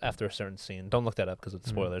after a certain scene. Don't look that up because it's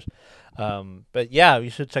spoilers. But yeah, you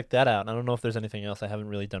should check that out. I don't know if there's anything else. I haven't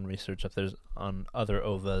really done research if there's on other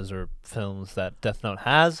OVAs or films that Death Note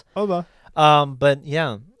has. OVA. But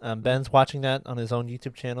yeah, Ben's watching that on his own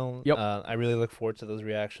YouTube channel. Yep. I really look forward to those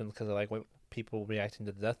reactions because I like what people reacting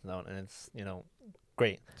to Death Note, and it's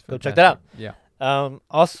great. Go check that out. Yeah.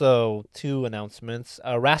 Also, two announcements.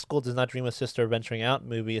 Rascal Does Not Dream of Sister Venturing Out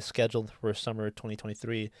movie is scheduled for summer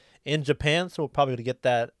 2023 in Japan, so we're probably going to get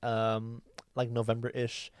that like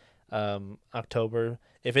November-ish, October.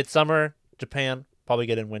 If it's summer, Japan, probably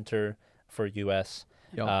get in winter for US.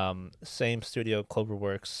 Yep. Same studio,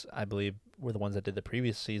 Cloverworks, I believe, were the ones that did the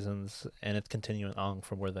previous seasons, and it's continuing on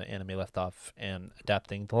from where the anime left off and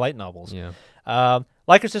adapting the light novels. Yeah.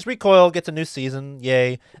 Like Resist Recoil gets a new season.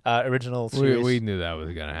 Yay. Original series. We knew that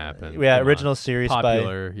was going to happen. Yeah, original series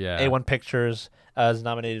Popular, by yeah. A1 Pictures is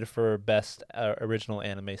nominated for Best Original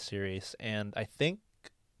Anime Series, and I think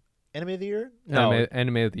Anime of the Year? No.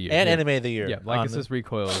 Anime of the Year. And Anime of the Year. Yeah, Like Resist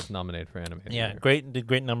Recoil is nominated for Anime of the Year.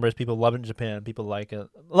 Great numbers. People love it in Japan. People like it.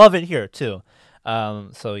 Love it here, too.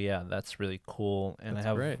 So yeah, that's really cool. And I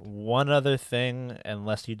have one other thing,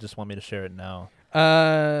 unless you just want me to share it now.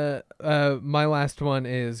 My last one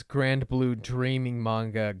is Grand Blue Dreaming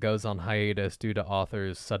manga goes on hiatus due to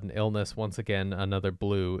author's sudden illness. Once again, another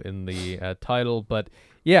blue in the title. But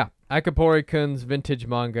yeah, Akapori-kun's vintage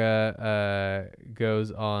manga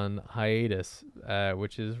goes on hiatus,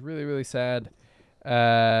 which is really, really sad.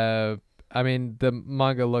 I mean, the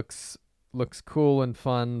manga looks cool and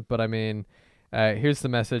fun, but I mean... here's the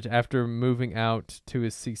message. After moving out to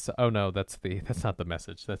his seaside... Oh, no, that's not the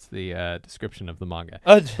message. That's the description of the manga.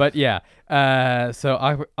 But yeah, so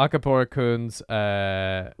Akapori-kun's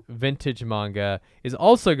vintage manga is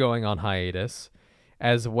also going on hiatus,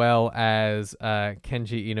 as well as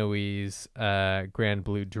Kenji Inoue's Grand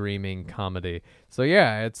Blue Dreaming comedy. So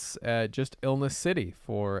yeah, it's just illness city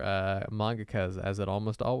for mangakas, as it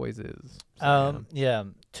almost always is. So, yeah,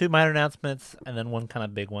 two minor announcements and then one kind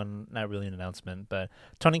of big one. Not really an announcement, but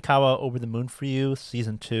Tonikawa Over the Moon for You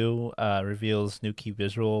Season 2 reveals new key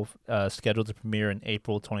visual scheduled to premiere in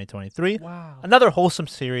April 2023. Wow. Another wholesome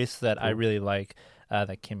series that I really like.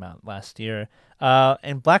 That came out last year.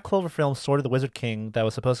 And Black Clover film Sword of the Wizard King, that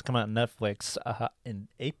was supposed to come out on Netflix in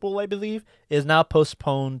April, I believe, is now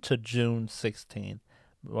postponed to June 16th.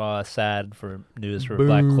 Sad for news for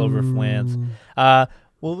Black Clover fans.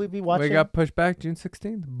 Will we be watching? We got pushed back June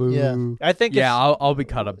 16th. Boo. Yeah, I think. Yeah, I'll be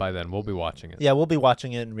caught up by then. We'll be watching it. Yeah, we'll be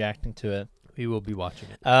watching it and reacting to it. We will be watching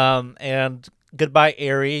it. And Goodbye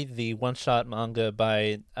Eri, the one-shot manga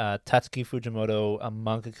by Tatsuki Fujimoto, a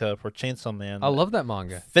mangaka for Chainsaw Man. I love that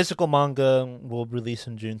manga. Physical manga will release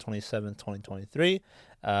in June 27th, 2023.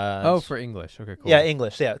 For English. Okay, cool. Yeah,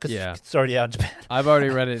 English. Yeah, because it's already out in Japan. I've already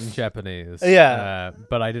read it in Japanese. Yeah.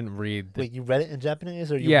 But I didn't read. Wait, you read it in Japanese,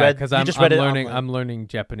 or because I'm learning. Online? I'm learning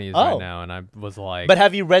Japanese right now, and I was like. But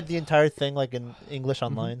have you read the entire thing like in English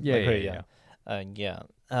online? Yeah.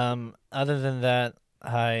 Other than that,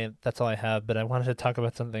 that's all I have. But I wanted to talk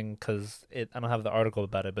about something because I don't have the article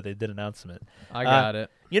about it, but they did announcement. I got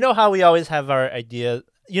it. You know how we always have our idea.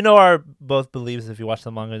 You know our both beliefs if you watch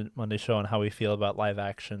the Manga Monday show on how we feel about live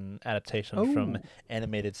action adaptations from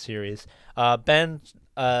animated series. Ben,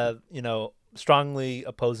 strongly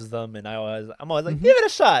opposes them, and I'm always like, give it a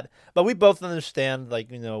shot. But we both understand,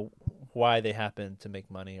 why they happen to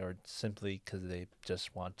make money, or simply because they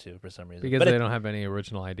just want to for some reason. Because they don't have any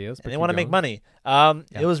original ideas. And they want to make money.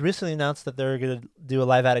 It was recently announced that they're going to do a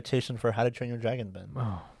live adaptation for How to Train Your Dragon, Ben.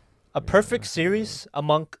 A perfect series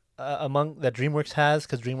among that DreamWorks has,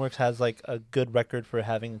 because DreamWorks has like a good record for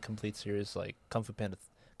having a complete series, like Kung Fu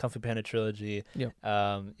Panda trilogy. Yep.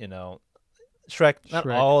 Shrek. Not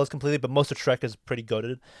all is completely, but most of Shrek is pretty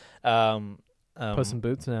goated. Puss in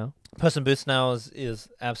Boots now. Puss in Boots now is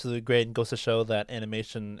absolutely great, and goes to show that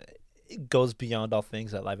animation goes beyond all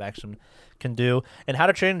things that live action can do. And How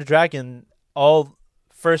to Train Your Dragon, all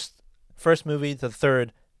first movie to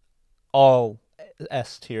third, all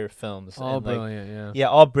S-tier films. All brilliant, yeah. Yeah,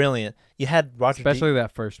 all brilliant. You had Roger especially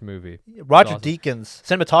that first movie. Roger Deakins,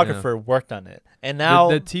 cinematographer, worked on it. And now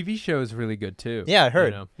the TV show is really good too. Yeah, I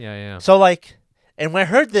heard. Yeah. So and when I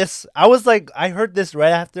heard this, I heard this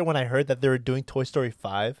right after when I heard that they were doing Toy Story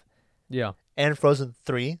 5. Yeah. And Frozen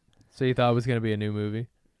 3. So you thought it was going to be a new movie?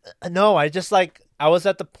 No, I just I was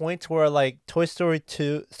at the point where Toy Story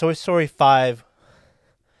 2, Toy Story 5,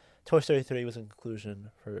 Toy Story 3 was a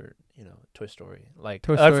conclusion for Toy Story.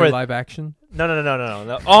 Toy Story live action?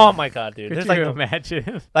 No. Oh my god, dude. Could you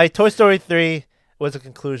imagine? Toy Story 3 was a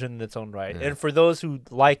conclusion in its own right. Yeah. And for those who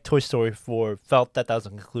like Toy Story 4, felt that was a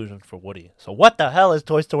conclusion for Woody. So what the hell is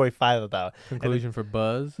Toy Story 5 about? Conclusion for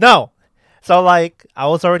Buzz? No. So I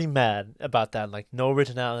was already mad about that. No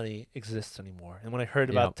originality exists anymore. And when I heard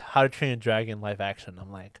about How to Train Your Dragon live action,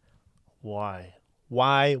 I'm like, why?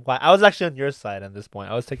 Why? I was actually on your side at this point.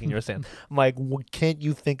 I was taking your stand. I'm like, can't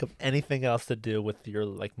you think of anything else to do with your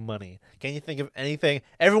money? Can't you think of anything?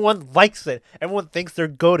 Everyone likes it. Everyone thinks they're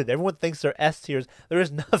goated. Everyone thinks they're S tiers. There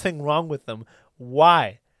is nothing wrong with them.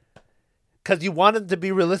 Why? Because you want it to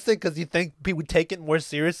be realistic? Because you think people would take it more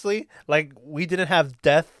seriously? We didn't have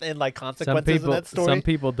death and consequences in that story. Some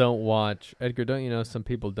people don't watch Edgar. Don't you know? Some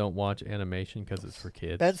people don't watch animation because it's for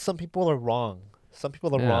kids. Ben, some people are wrong. Some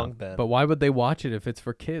people are wrong, Ben. But why would they watch it if it's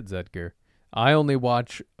for kids, Edgar? I only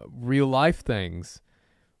watch real life things.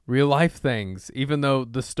 Even though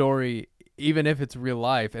the story, even if it's real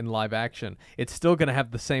life and live action, it's still going to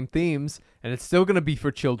have the same themes, and it's still going to be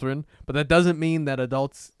for children. But that doesn't mean that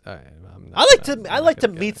adults. I like to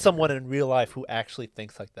meet someone in real life who actually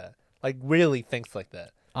thinks like that. Really thinks like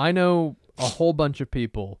that. I know a whole bunch of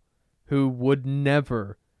people who would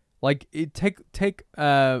never anime.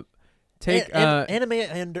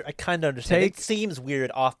 I kind of understand. It seems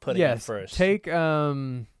weird, off-putting at first. Take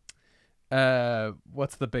what's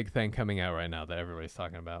the big thing coming out right now that everybody's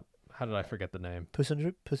talking about? How did I forget the name? Puss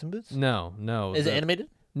in Boots? No. Is it animated?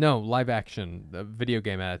 No, live action, the video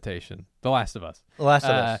game adaptation. The Last of Us. The Last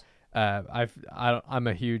of Us.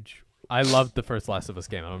 I loved the first Last of Us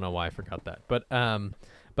game. I don't know why I forgot that, but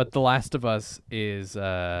The Last of Us is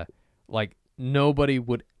nobody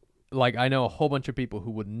would. I know a whole bunch of people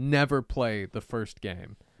who would never play the first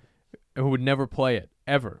game, who would never play it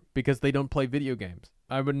ever because they don't play video games.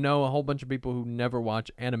 I would know a whole bunch of people who never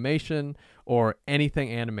watch animation or anything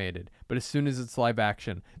animated, but as soon as it's live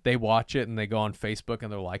action, they watch it and they go on Facebook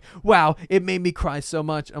and they're like, "Wow, it made me cry so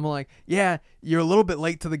much." I'm like, "Yeah, you're a little bit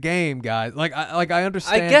late to the game, guys." I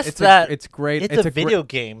understand. I guess it's great. It's a video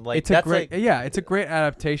game. It's a great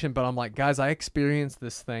adaptation. But I'm like, guys, I experienced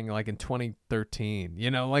this thing in 2013.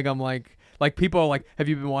 People are like, "Have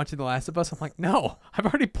you been watching The Last of Us?" I'm like, "No, I've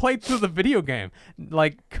already played through the video game."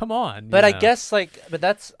 Come on. But I guess but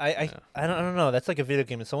that's I don't know. That's like a video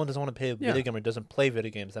game. If someone doesn't want to play a video game or doesn't play video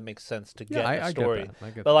games, that makes sense to get a story. I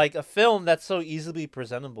get but a film that's so easily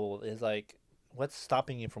presentable is what's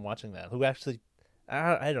stopping you from watching that? Who actually?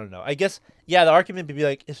 I don't know. I guess the argument would be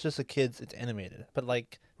it's just a kids. It's animated. But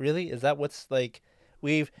really, is that what's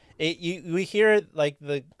we hear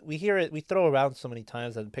it we throw around so many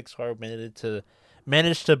times that Pixar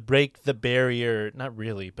managed to break the barrier, not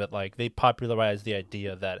really, but like they popularized the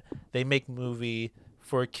idea that they make movie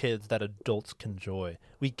for kids that adults can enjoy.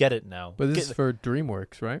 We get it now. But this is for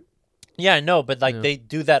DreamWorks, right? Yeah, I know, but like they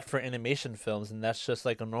do that for animation films, and that's just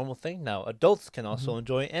like a normal thing now. Adults can also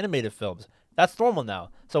enjoy animated films. That's normal now.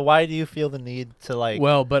 So why do you feel the need to like?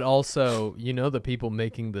 Well, but also, the people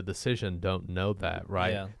making the decision don't know that,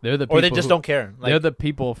 right? Yeah. They're the people or they just don't care. They're the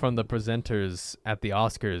people from the presenters at the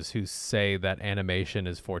Oscars who say that animation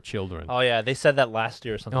is for children. Oh yeah, they said that last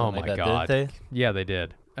year or something like that, God. didn't they? Yeah, they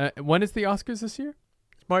did. When is the Oscars this year?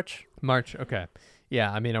 March. Okay.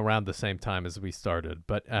 Yeah, I mean around the same time as we started,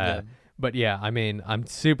 but yeah, I mean, I'm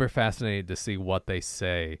super fascinated to see what they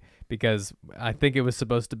say because I think it was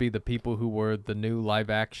supposed to be the people who were the new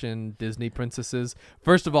live-action Disney princesses.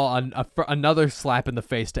 First of all, another slap in the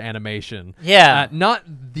face to animation. Yeah, not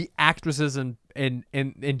the actresses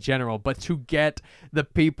in general, but to get the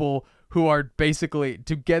people who are basically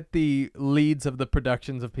to get the leads of the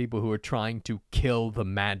productions of people who are trying to kill the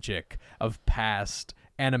magic of past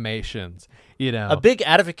animations. A big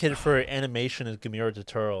advocate for animation is Guillermo del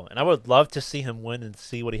Toro, and I would love to see him win and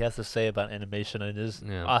see what he has to say about animation and his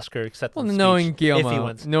Oscar acceptance speech. Knowing if he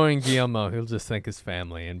wins. Guillermo, he'll just thank his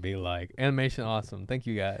family and be like, "Animation, awesome, thank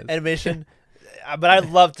you guys." Animation, but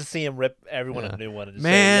I'd love to see him rip everyone a new one and just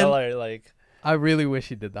say, like. I really wish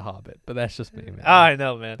he did The Hobbit, but that's just me, man. I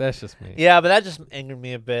know, man. That's just me. Yeah, but that just angered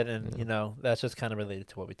me a bit, and that's just kind of related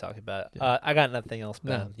to what we talked about. Yeah. I got nothing else,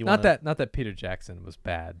 man. Not that Peter Jackson was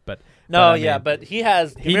bad, but but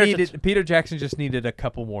Peter Jackson just needed a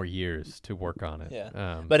couple more years to work on it.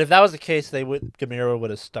 Yeah, but if that was the case, Guillermo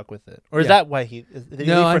would have stuck with it. Or is that why he? Did he leave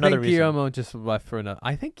for I another think reason? Guillermo just left for another.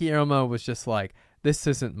 I think Guillermo was just like, this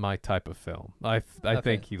isn't my type of film. I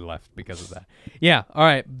think he left because of that. Yeah. All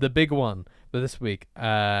right. The big one for this week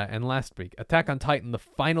and last week, Attack on Titan, the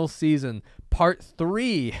final season, part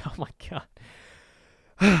 3. Oh my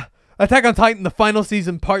god. Attack on Titan, the final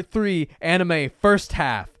season, part 3, anime, first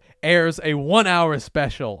half, airs a 1-hour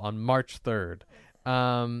special on March 3rd.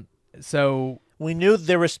 So we knew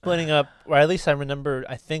they were splitting up, or at least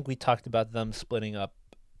I think we talked about them splitting up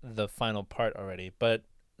the final part already, but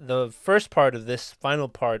the first part of this final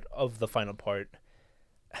part of the final part.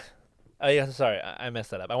 Sorry, I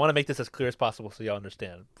messed that up. I want to make this as clear as possible so y'all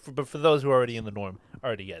understand. But for those who are already in the norm,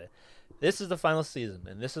 already get it. This is the final season,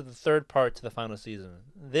 and this is the third part to the final season.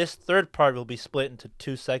 This third part will be split into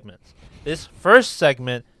 2 segments. This first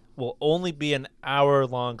segment will only be an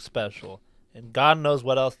hour-long special, and God knows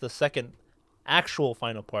what else the second actual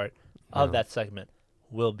final part of that segment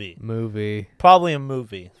will be. Movie. Probably a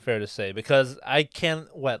movie, fair to say, because I can't,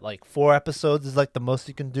 4 episodes is like the most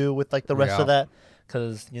you can do with like the rest of that,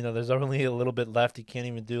 because there's only a little bit left. You can't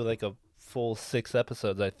even do like a full 6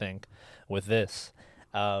 episodes, I think, with this.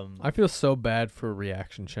 I feel so bad for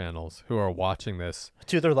reaction channels who are watching this.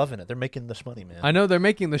 Dude, they're loving it. They're making the shmoney, man. I know they're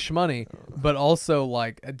making the shmoney, but also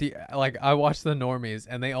like I watch the normies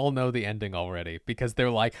and they all know the ending already because they're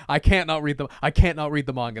like, I can't not read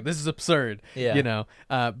the manga. This is absurd. Yeah.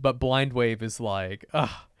 But Blind Wave is like,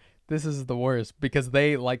 this is the worst because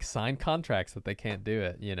they like sign contracts that they can't do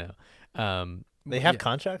it. They have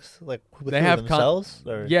contracts with they have themselves.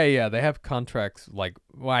 Yeah, they have contracts.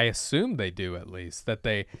 I assume they do at least that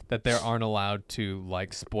they aren't allowed to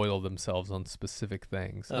like spoil themselves on specific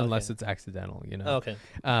things unless it's accidental. Okay.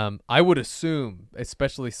 I would assume,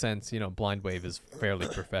 especially since Blind Wave is fairly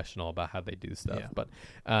professional about how they do stuff. Yeah.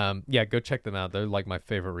 But go check them out. They're like my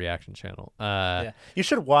favorite reaction channel. You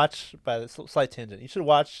should watch. By the slight tangent, you should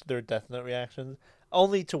watch their Death Note reactions.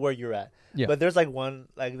 Only to where you're at. Yeah. But there's there's a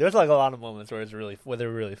lot of moments where they're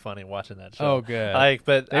really funny watching that show. Oh, good.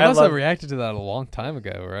 But they must have reacted to that a long time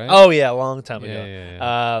ago, right? Oh yeah, a long time ago.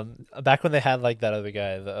 Yeah. Back when they had that other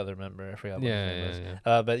guy, the other member, I forgot what his name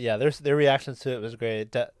was. But yeah, their reactions to it was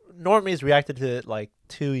great. Normies reacted to it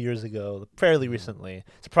 2 years ago, fairly recently,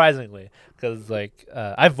 surprisingly, because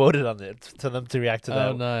I voted on it to them to react to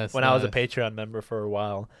that when I was a Patreon member for a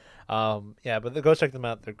while. But go check them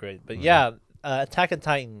out; they're great. But Attack on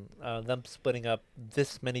Titan, them splitting up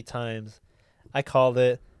this many times, I called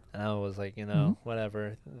it, and I was like,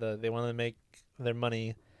 whatever. They want to make their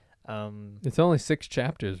money. It's only 6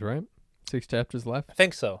 chapters, right? 6 chapters left. I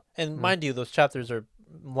think so. And mind you, those chapters are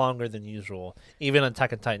longer than usual, even on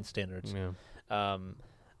Attack on Titan standards. Yeah.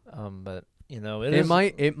 But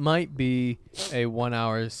it might be a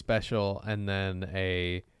 1-hour special and then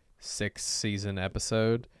a 6-season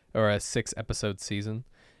episode or a 6-episode season.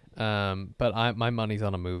 But my money's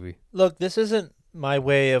on a movie. Look, this isn't my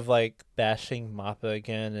way of bashing MAPPA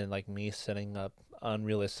again and me setting up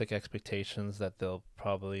unrealistic expectations that they'll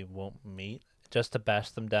probably won't meet, just to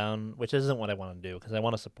bash them down, which isn't what I want to do, because I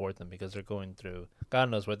want to support them, because they're going through, God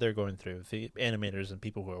knows what they're going through, the animators and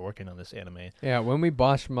people who are working on this anime. Yeah, when we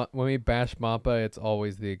bash Mappa, it's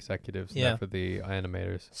always the executives, not for the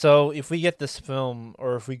animators. So if we get this film,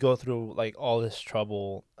 or if we go through like all this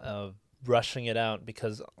trouble of rushing it out,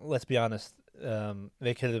 because let's be honest,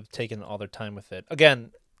 they could have taken all their time with it.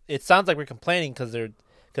 Again, it sounds like we're complaining because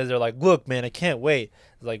they're like, look, man, I can't wait.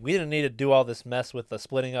 It's like, we didn't need to do all this mess with the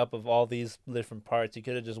splitting up of all these different parts. You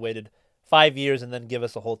could have just waited 5 years and then give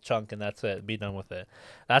us a whole chunk, and that's it. Be done with it.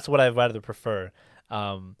 That's what I'd rather prefer.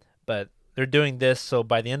 But they're doing this, so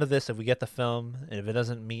by the end of this, if we get the film, and if it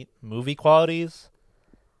doesn't meet movie qualities,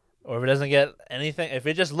 or if it doesn't get anything, if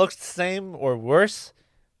it just looks the same or worse,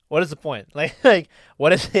 what is the point? Like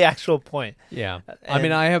what is the actual point? Yeah. I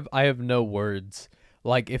mean, I have no words.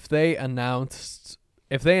 Like, if they announced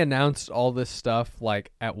all this stuff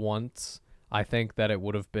like at once, I think that it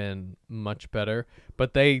would have been much better.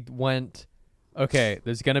 But they went, okay,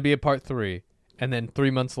 there's going to be a part 3. And then 3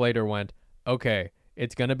 months later went, okay,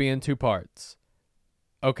 it's going to be in 2 parts.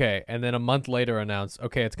 Okay. And then a month later announced,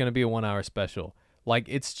 okay, it's going to be a 1-hour special. Like,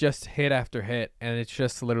 it's just hit after hit. And it's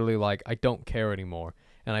just literally like, I don't care anymore.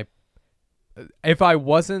 And if I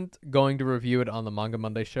wasn't going to review it on the Manga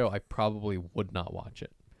Monday show, I probably would not watch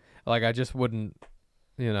it. Like, I just wouldn't.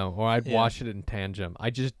 Or I'd watch it in tangent.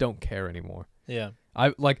 I just don't care anymore. Yeah.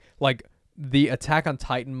 I like the Attack on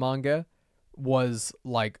Titan manga was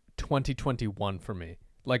like 2021 for me.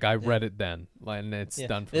 Like, I read it then, and it's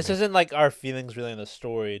done for me. This isn't like our feelings really in the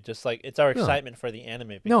story, just like it's our excitement for the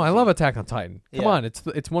anime. No, I love Attack on Titan. Come on,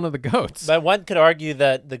 it's one of the GOATs. But one could argue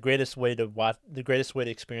that the greatest way to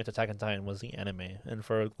experience Attack on Titan was the anime, and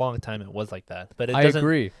for a long time it was like that. But I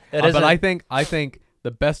agree. But I think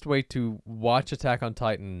the best way to watch Attack on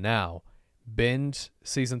Titan now, binge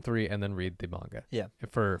season 3 and then read the manga. Yeah.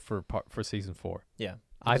 For season 4. Yeah.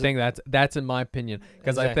 I think that's in my opinion,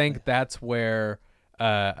 because I think that's where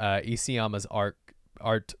Isayama's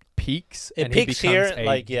art peaks. It and peaks he becomes here,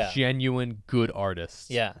 a genuine good artist.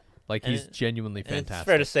 Yeah. Like, he's genuinely fantastic. It's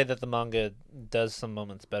fair to say that the manga does some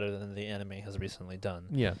moments better than the anime has recently done.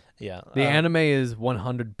 Yeah. Yeah. The anime is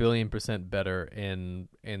 100 billion% better in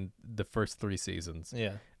the first 3 seasons.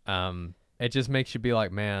 Yeah. It just makes you be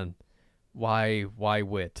like, man, why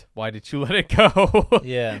Wit? Why did you let it go?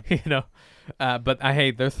 Yeah. But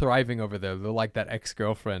they're thriving over there. They're like that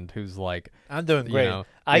ex-girlfriend who's like, I'm doing great.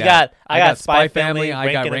 I got Spy Family.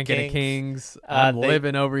 I got Ranking of Kings. I'm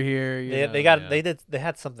living over here. They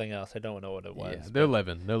had something else. I don't know what it was. Yeah, they're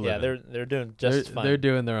living. Yeah, they're doing just fine. They're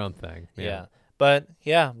doing their own thing. Yeah. But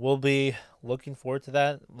yeah, we'll be looking forward to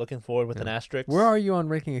that. Looking forward with an asterisk. Where are you on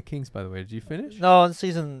Ranking of Kings, by the way? Did you finish? No, on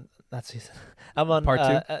season. Not season. I'm on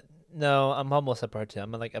part 2. No, I'm almost at part 2.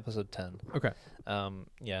 I'm on like episode 10. Okay.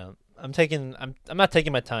 Yeah. I'm not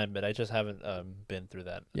taking my time, but I just haven't been through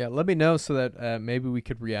that. Yeah, let me know so that maybe we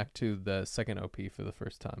could react to the second OP for the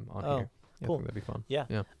first time on here. Cool. I think that'd be fun.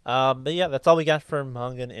 Yeah. But yeah, that's all we got for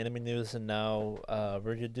manga and anime news, and now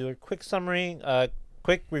we're gonna do a quick summary,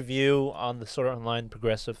 quick review on the Sword Art Online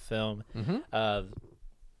progressive film,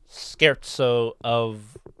 Scherzo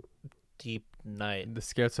of Deep Night. The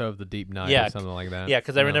Scherzo of the Deep Night, or something like that. Yeah,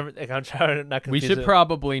 because I remember. I'm trying to not confuse We should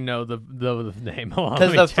probably know the name.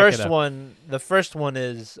 Because the first one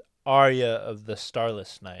is Arya of the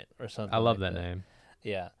Starless Night or something. I love like that name.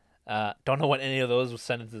 Yeah. Don't know what any of those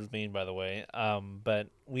sentences mean, by the way. But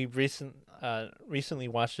we recently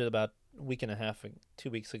watched it about a week and a half, 2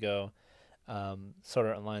 weeks ago. Sword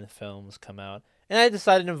Art Online films come out, and I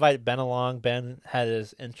decided to invite Ben along. Ben had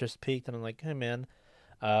his interest peaked, and I'm like, hey man,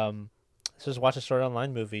 let's just watch a Sword Art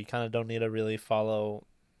Online movie. You kind of don't need to really follow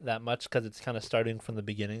that much because it's kind of starting from the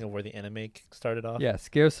beginning of where the anime started off. Yeah,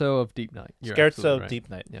 Scherzo of Deep Night. Scherzo of Deep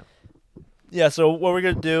Night. Yeah. Yeah, so what we're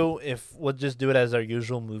going to do, if we'll just do it as our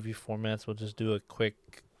usual movie formats, we'll just do a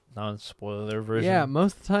quick non-spoiler version. Yeah,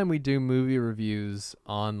 most of the time we do movie reviews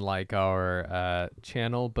on like our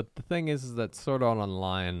channel, but the thing is that Sword Art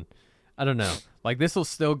Online, I don't know. Like, this will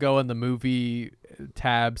still go in the movie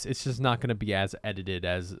tabs. It's just not going to be as edited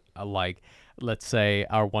as like, let's say,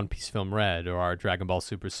 our One Piece Film Red or our Dragon Ball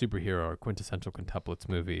Super Superhero or Quintessential Quintuplets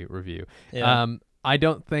movie review. Yeah. I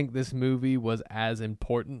don't think this movie was as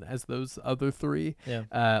important as those other 3,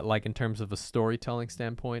 like in terms of a storytelling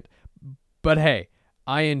standpoint. But hey,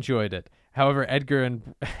 I enjoyed it. However, Edgar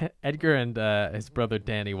and his brother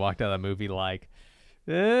Danny walked out of the movie like,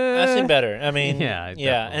 I've seen better. I mean,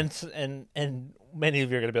 yeah, and many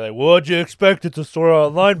of you are gonna be like, "What'd you expect? It's a Sword Art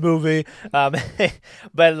Online movie."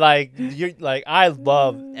 But like, I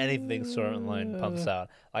love anything Sword Art Online pumps out.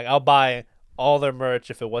 Like, I'll buy all their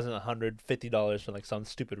merch if it wasn't $150 for like some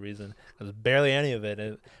stupid reason. There's barely any of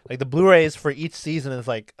it. Like the Blu-rays for each season is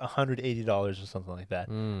like $180 or something like that.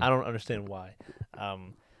 I don't understand why.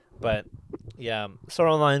 But yeah, Sword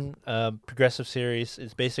Art Online progressive series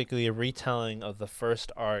is basically a retelling of the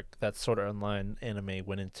first arc that Sword Art Online anime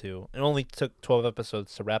went into. It only took 12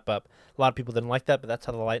 episodes to wrap up. A lot of people didn't like that, but that's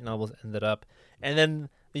how the light novels ended up. And then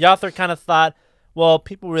the author kind of thought, well,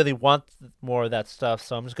 people really want more of that stuff,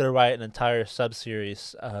 so I'm just going to write an entire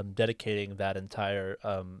sub-series dedicating that entire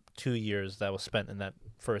 2 years that was spent in that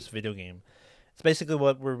first video game. It's basically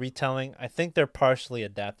what we're retelling. I think they're partially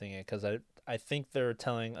adapting it because I think they're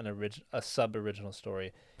telling a sub-original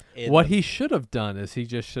story. What he should have done is he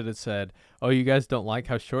just should have said, oh, you guys don't like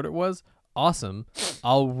how short it was? Awesome.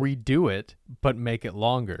 I'll redo it, but make it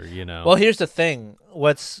longer, you know? Well, here's the thing.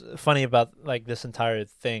 What's funny about like this entire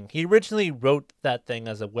thing, he originally wrote that thing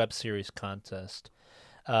as a web series contest,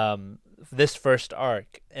 this first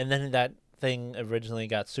arc, and then that thing originally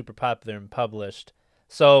got super popular and published.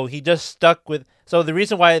 So he just stuck with... So the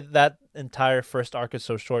reason why that entire first arc is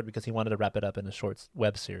so short because he wanted to wrap it up in a short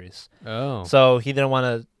web series. Oh. So he didn't want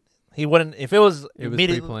to... He wouldn't... If it was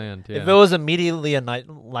pre-planned, yeah. If it was immediately a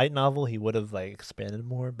light novel, he would have like expanded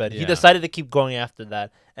more. But he Yeah. decided to keep going after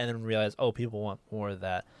that and then realized, oh, people want more of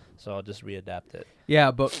that. So I'll just readapt it.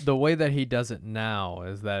 Yeah, but the way that he does it now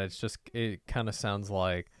is that it kind of sounds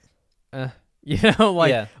like, you know,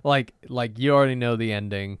 like you already know the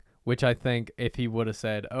ending. Which I think if he would have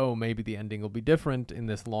said, oh, maybe the ending will be different in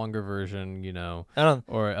this longer version, you know,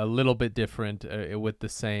 or a little bit different with the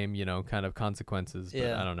same, you know, kind of consequences.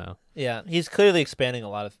 But I don't know. Yeah, he's clearly expanding a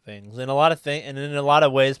lot of things. And in a lot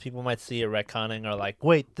of ways, people might see a retconning or like,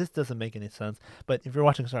 wait, this doesn't make any sense. But if you're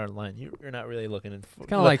watching Star Online, you're not really looking at... It's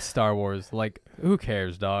kind of like Star Wars. Like, who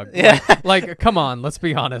cares, dog? Yeah. Like, come on, let's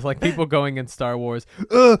be honest. Like, people going in Star Wars,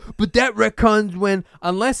 but that retcons when...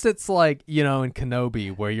 Unless it's like, you know, in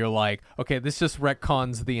Kenobi, where you're like, okay, this just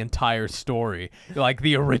retcons the entire story. Like,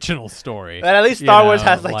 the original story. But at least Star Wars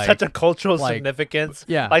has, like, such a cultural significance.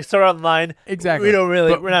 Yeah. Like, Star Online, exactly.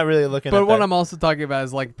 we're not really looking at that. But what I'm also talking about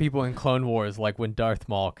is, like, people in Clone Wars, like, when Darth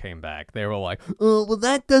Maul came back, they were like, oh, well,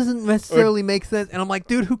 that doesn't necessarily make sense. And I'm like,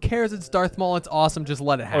 dude, who cares? It's Darth Maul. It's awesome. Just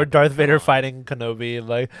let it happen. Or Darth Vader fighting Kenobi,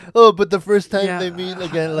 like, oh, but the first time they meet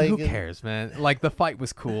again, like... Who cares, man? Like, the fight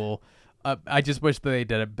was cool. I just wish that they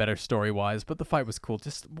did it better story-wise, but the fight was cool.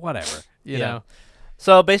 Just whatever, you know?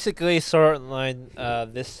 So, basically, Sword Art Online,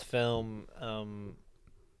 this film,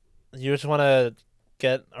 you just want to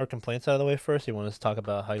get our complaints out of the way first? You want us to talk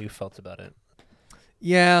about how you felt about it?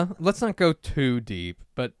 Yeah, let's not go too deep,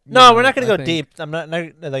 but... No, we're not going to go deep. I'm not,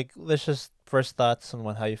 like, let's just... First thoughts on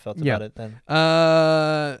how you felt about it then.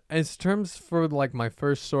 In terms for like my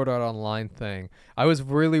first Sword Art Online thing, I was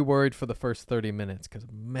really worried for the first 30 minutes because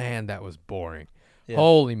man, that was boring. Yeah.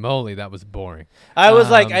 Holy moly, that was boring. I was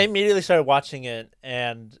like, I immediately started watching it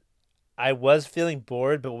and I was feeling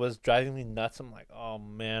bored, but was driving me nuts. I'm like, oh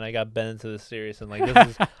man, I got bent into this series, and like this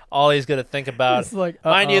is all he's gonna think about. It's like,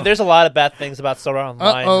 mind you, there's a lot of bad things about Sword Art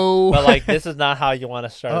Online, but like this is not how you want to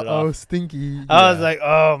start it off. Oh, stinky. I was like,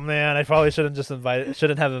 oh man, I probably shouldn't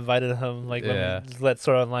have invited him. Like, let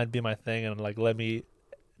Sword Art Online be my thing, and like let me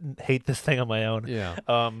hate this thing on my own. Yeah.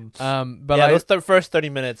 But yeah, those first 30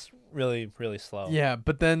 minutes really, really slow. Yeah,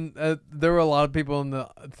 but then there were a lot of people in the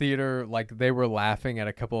theater, like they were laughing at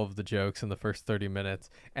a couple of the jokes in the first 30 minutes,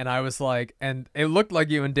 and I was like, and it looked like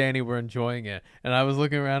you and Danny were enjoying it, and I was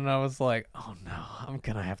looking around and I was like, oh no, I'm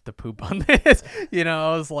gonna have to poop on this. You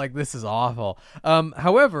know, I was like, this is awful.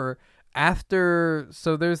 However,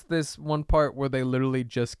 so there's this one part where they literally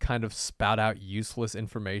just kind of spout out useless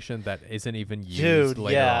information that isn't even used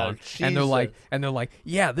later on. Jesus. And they're like,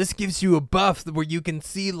 yeah, this gives you a buff where you can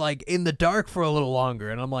see like in the dark for a little longer.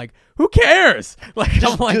 And I'm like, who cares? Like,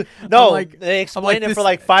 they explain it for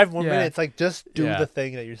like 5 more minutes. Like, just do the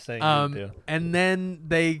thing that you're saying you do. And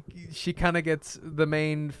then she kind of gets, the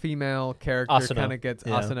main female character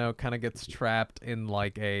Asano kind of gets trapped in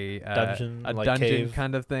like a dungeon cave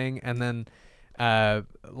kind of thing. And then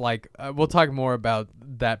we'll talk more about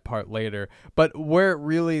that part later, but where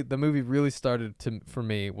the movie really started for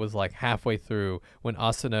me was like halfway through when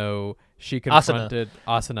Asano confronted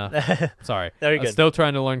Asuna. Sorry, very good. Still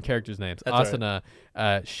trying to learn characters' names. That's Asuna,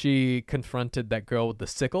 she confronted that girl with the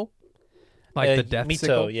sickle, like the death Mito,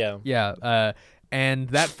 sickle. Yeah. And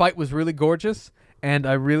that fight was really gorgeous. And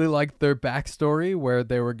I really liked their backstory where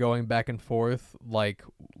they were going back and forth, like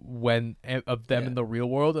of them in the real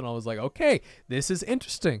world. And I was like, okay, this is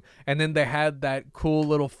interesting. And then they had that cool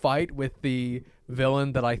little fight with the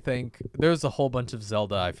villain that I think there's a whole bunch of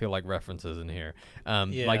Zelda I feel like references in here.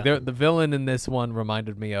 Yeah. Like the villain in this one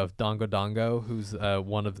reminded me of Dongo Dongo, who's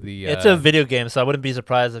one of the. It's a video game, so I wouldn't be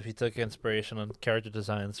surprised if he took inspiration on character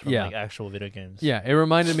designs from like actual video games. Yeah, it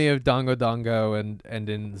reminded me of Dongo Dongo, and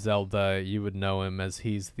in Zelda you would know him as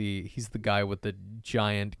he's the guy with the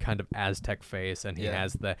giant kind of Aztec face, and he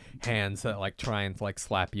has the hands that like try and like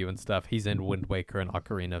slap you and stuff. He's in Wind Waker and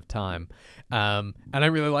Ocarina of Time, and I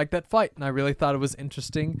really liked that fight, and I really thought it was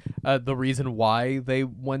interesting. The reason why they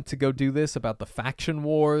went to go do this about the faction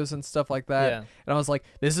wars and stuff like that, and I was like,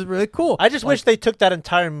 this is really cool. I just wish they took that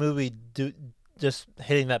entire movie just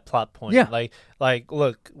hitting that plot point. Yeah. Like,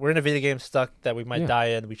 look, we're in a video game stuck that we might die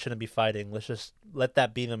in. We shouldn't be fighting. Let's just let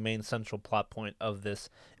that be the main central plot point of this.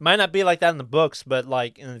 It might not be like that in the books, but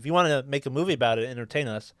like, and if you want to make a movie about it, entertain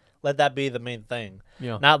us, let that be the main thing.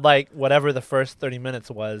 Yeah. Not like whatever the first 30 minutes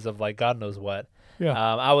was of like God knows what. Yeah.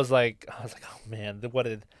 I was like, oh man, what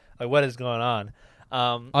is going on?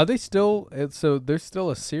 Are they still? So there's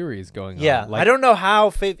still a series going on. Yeah, I don't know how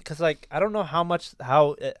because like I don't know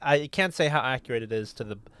I can't say how accurate it is to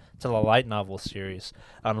the light novel series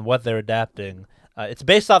on what they're adapting. It's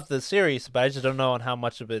based off the series, but I just don't know on how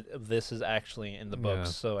much of this is actually in the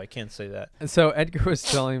books, so I can't say that. And so Edgar was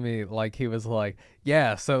telling me, like, he was like,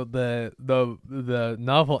 yeah, so the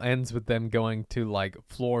novel ends with them going to like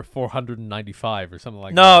floor 495 or something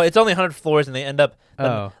like that. No, it's only 100 floors, and they end up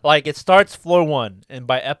like it starts floor 1, and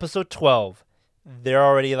by episode 12, they're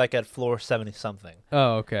already like at floor 70 something.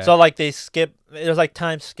 Oh, okay. So like they skip. There's like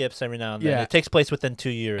time skips every now and then. Yeah. It takes place within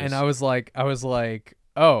 2 years. And I was like.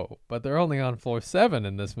 Oh, but they're only on floor 7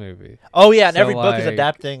 in this movie. Oh yeah, and every book is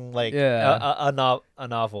adapting like a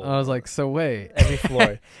novel. I was like, so wait, every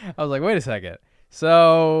floor. I was like, wait a second.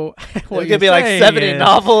 So what gonna be like 70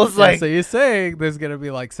 novels? Like, so you're saying there's gonna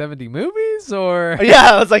be like 70 movies, or?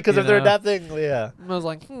 Yeah, I was like, because if they're adapting, yeah. I was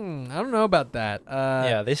like, I don't know about that.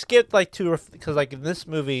 Yeah, they skipped like 2 because like in this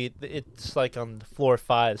movie it's like on floor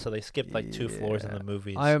 5, so they skipped like 2 floors in the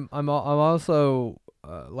movies. I'm also.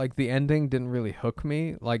 Like the ending didn't really hook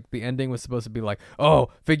me. Like the ending was supposed to be like, oh,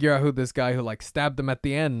 figure out who this guy who like stabbed them at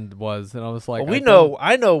the end was, and I was like, I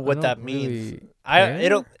know what that means.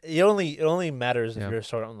 It only matters if you're a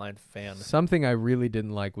Sword Art Online fan. Something I really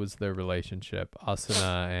didn't like was their relationship,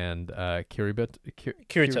 Asuna and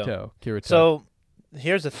Kirito. So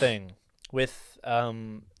here's the thing with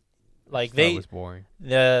like that was boring.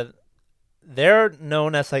 They're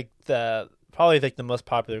known as like probably like the most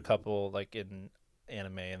popular couple like in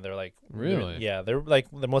anime, and they're like they're like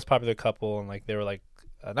the most popular couple, and like they were like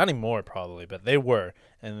not anymore probably, but they were,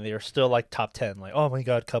 and they're still like top 10, like, oh my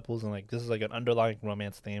god, couples, and like this is like an underlying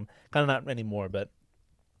romance theme, kind of not anymore, but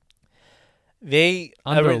they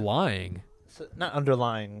not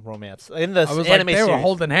underlying romance in the anime like, they series. Were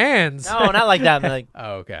holding hands. No, not like that. Like,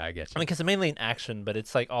 oh, okay, I get you. I mean, because it's mainly in action, but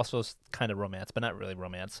it's like also kind of romance, but not really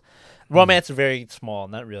romance. Romance is very small,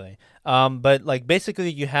 not really. But like basically,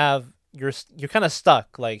 you're kind of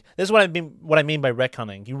stuck. Like, this is what I mean by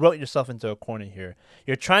retconning. You wrote yourself into a corner here.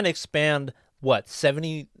 You're trying to expand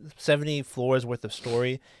 70 floors worth of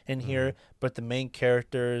story in here, but the main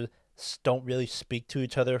characters don't really speak to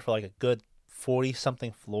each other for like a good 40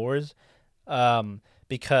 something floors,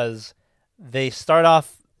 because they start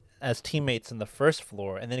off as teammates in the first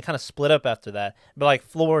floor, and then kind of split up after that. But like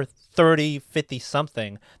floor 30, 50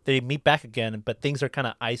 something, they meet back again, but things are kind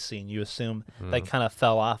of icy, and you assume they kind of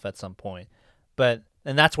fell off at some point. And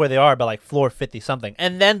that's where they are, by like floor 50 something,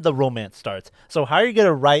 and then the romance starts. So how are you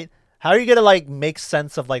gonna like make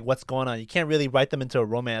sense of like what's going on? You can't really write them into a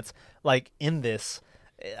romance like in this.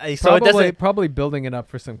 Probably building it up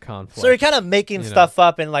for some conflict. So you're kind of making stuff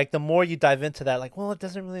up, and like the more you dive into that, like, well, it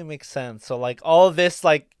doesn't really make sense. So like all of this,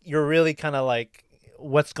 like you're really kind of like,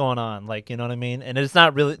 what's going on? Like, you know what I mean? And it's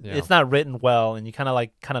not really, it's not written well, and you kind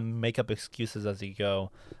of make up excuses as you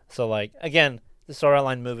go. So like, again, the Sword Art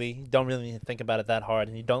Online movie, you don't really need to think about it that hard,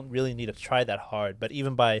 and you don't really need to try that hard. But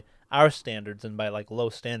even by our standards and by like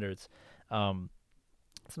low standards,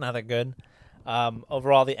 it's not that good.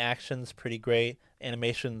 Overall, the action's pretty great.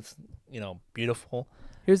 Animation's, beautiful.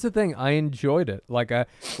 Here's the thing, I enjoyed it. Like I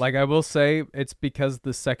will say, it's because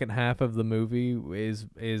the second half of the movie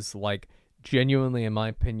is like genuinely, in my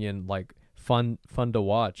opinion, like fun to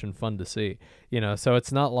watch and fun to see. So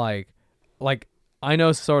it's not like I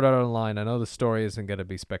know Sword Art Online, I know the story isn't going to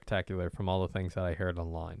be spectacular from all the things that I heard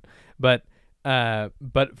online, but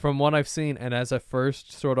from what I've seen, and as a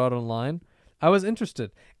first Sword Art Online, I was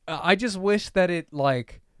interested. I just wish that it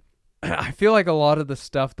like I feel like a lot of the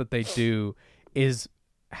stuff that they do is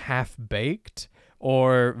half baked,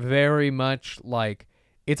 or very much like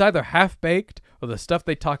it's either half-baked or the stuff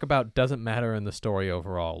they talk about doesn't matter in the story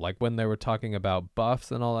overall. Like when they were talking about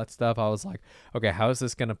buffs and all that stuff, I was like, okay, how is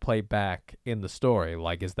this going to play back in the story?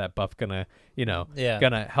 Like, is that buff going to,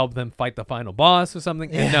 gonna help them fight the final boss or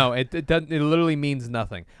something? Yeah. No, it doesn't. It literally means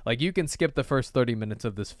nothing. Like, you can skip the first 30 minutes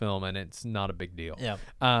of this film and it's not a big deal. Yeah.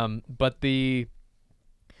 But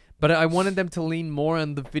I wanted them to lean more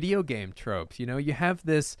on the video game tropes. You have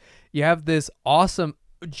this awesome,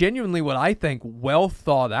 genuinely what I think well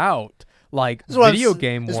thought out video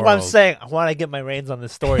game world. This is what I'm saying. I want to get my reins on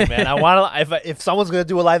this story, man. I want to. If someone's gonna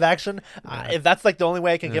do a live action, if that's like the only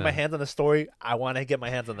way I can get my hands on the story, I want to get my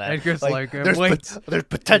hands on that. Edgar's there's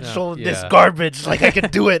potential in this garbage. Like I can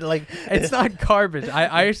do it. Like it's not garbage.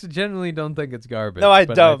 I actually genuinely don't think it's garbage. No, I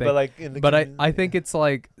don't. I think it's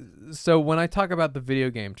like, so when I talk about the video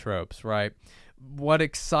game tropes, right? What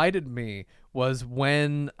excited me was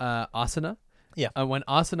when Asuna. Yeah. When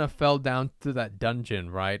Asuna fell down to that dungeon,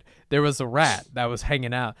 right? There was a rat that was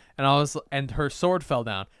hanging out, and her sword fell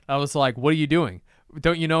down. I was like, "What are you doing?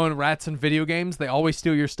 Don't you know in rats in video games they always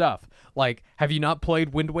steal your stuff? Like, have you not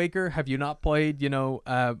played Wind Waker? Have you not played,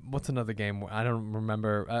 what's another game? I don't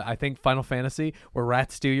remember. I think Final Fantasy, where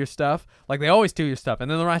rats steal your stuff. Like, they always steal your stuff.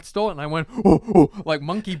 And then the rat stole it, and I went, ooh, like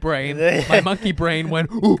monkey brain. My monkey brain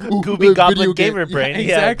went, ooh, Gooby Goblin gamer brain. Yeah,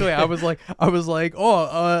 exactly. Yeah. I was like,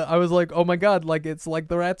 oh my god, like it's like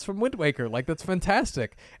the rats from Wind Waker. Like, that's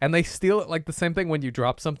fantastic. And they steal it, like the same thing when you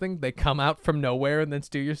drop something. They come out from nowhere and then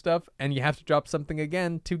steal your stuff, and you have to drop something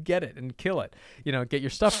again to get it and kill it. Get your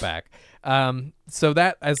stuff back. So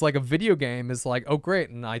that as like a video game is like, oh great.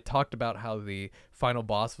 And I talked about how the final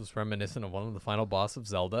boss was reminiscent of one of the final boss of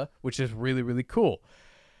Zelda, which is really, really cool.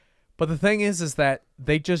 But the thing is that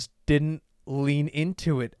they just didn't lean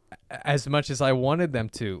into it as much as I wanted them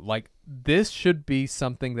to. Like, this should be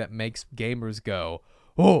something that makes gamers go,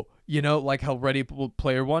 oh, like how Ready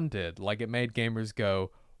Player One did. Like, it made gamers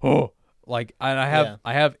go, oh, like, and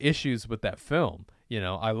I have issues with that film.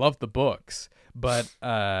 I love the books, but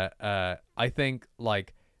I think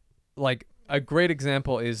like a great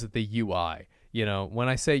example is the UI. When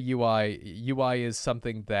I say UI is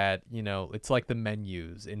something that, it's like the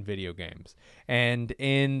menus in video games. And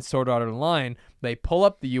in Sword Art Online, they pull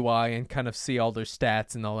up the UI and kind of see all their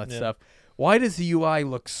stats and all that stuff. Why does the UI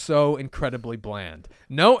look so incredibly bland?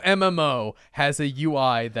 No MMO has a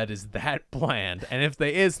UI that is that bland. And if there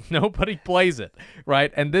is, nobody plays it,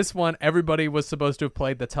 right? And this one, everybody was supposed to have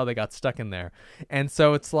played. That's how they got stuck in there. And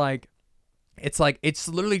so it's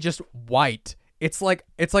literally just white. It's like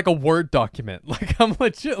a Word document. Like, I'm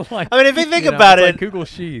legit like, I mean, if you think about it, like Google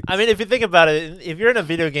Sheets. I mean, if you think about it, if you're in a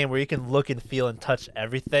video game where you can look and feel and touch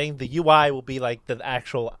everything, the UI will be like the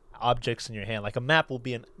actual objects in your hand. Like a map will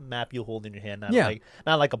be a map you hold in your hand,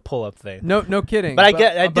 not like a pull-up thing. No kidding. But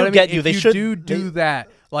I get you. They should do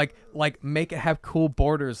that. Like make it have cool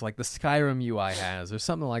borders like the Skyrim UI has or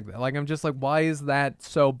something like that. Like, I'm just like, why is that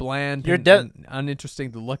so bland and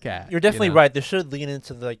uninteresting to look at? You're definitely right. They should lean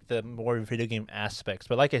into the more video game aspects.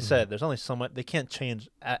 But like I said, there's only so much. They can't change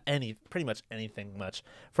pretty much anything much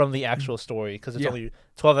from the actual story because it's only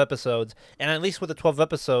 12 episodes. And at least with the 12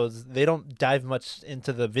 episodes, they don't dive much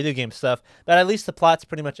into the video game stuff. But at least the plot's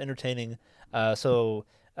pretty much entertaining. For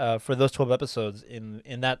those 12 episodes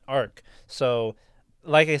in that arc. So,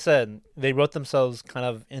 like I said, they wrote themselves kind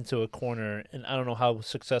of into a corner, and I don't know how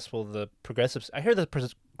successful the progressives. I hear the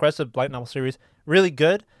progressive light novel series really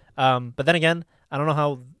good, but then again, I don't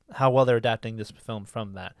know how well they're adapting this film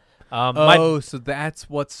from that. So that's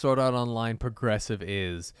what Sword Art Online progressive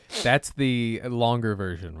is. That's the longer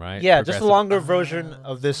version, right? Yeah, just a longer version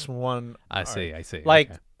of this one. I see. Like,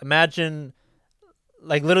 imagine,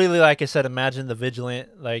 like literally, like I said, imagine the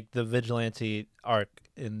vigilante arc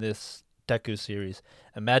in this Deku series.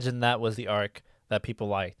 Imagine that was the arc that people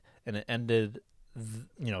liked, and it ended,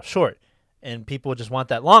 short, and people just want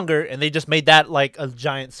that longer, and they just made that like a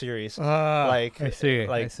giant series. I see.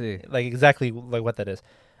 Like exactly like what that is.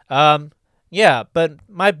 But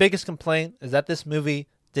my biggest complaint is that this movie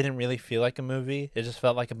didn't really feel like a movie. It just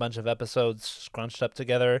felt like a bunch of episodes scrunched up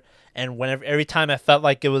together, and every time I felt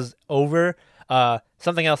like it was over,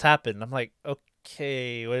 something else happened. I'm like,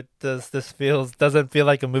 okay, what does this doesn't feel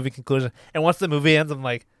like a movie conclusion. And once the movie ends, I'm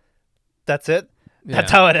like, that's it?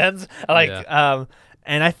 That's how it ends?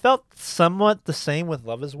 And I felt somewhat the same with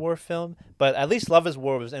Love is War film, but at least Love is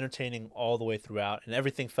War was entertaining all the way throughout, and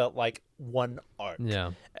everything felt like one arc.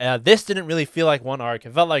 Yeah. This didn't really feel like one arc.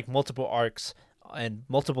 It felt like multiple arcs and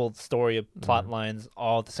multiple story plot lines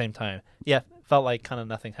all at the same time. Yeah, felt like kind of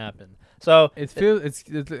nothing happened. So it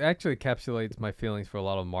actually encapsulates my feelings for a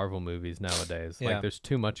lot of Marvel movies nowadays. Yeah. Like there's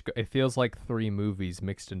too much. It feels like 3 movies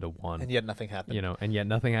mixed into one. and yet nothing happened. And yet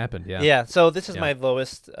nothing happened. Yeah. Yeah. So this is Yeah. my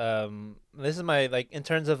lowest. This is my like in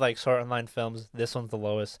terms of like Sword Art Online films. This one's the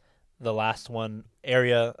lowest. The last one,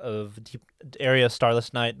 Area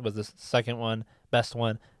Starless Night, was the second one, best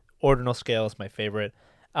one. Ordinal Scale is my favorite.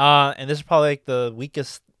 And this is probably like the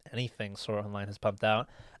weakest anything Sword Art Online has pumped out.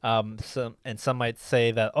 Some might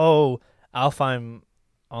say that Alfheim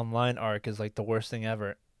Online arc is like the worst thing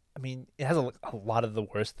ever. I mean, it has a lot of the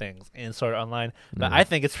worst things in Sword Art Online, but I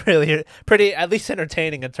think it's really pretty, at least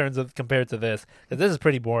entertaining in terms of compared to this, because this is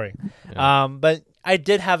pretty boring. Yeah. But I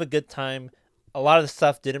did have a good time. A lot of the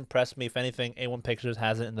stuff did impress me. If anything, A1 Pictures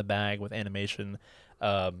has it in the bag with animation,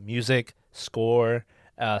 music, score.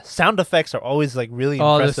 Sound effects are always like really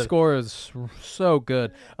impressive. The score is so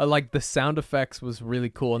good. Like the sound effects was really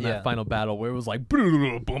cool in that final battle where it was like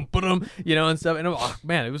boom, boom, boom, and stuff. And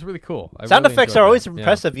man, it was really cool. Sound effects are always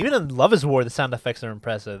impressive. Even in Love is War, the sound effects are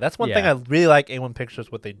impressive. That's one thing I really like A1 Pictures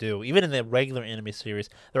what they do. Even in the regular anime series,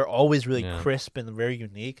 they're always really crisp and very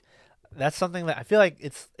unique. That's something that I feel like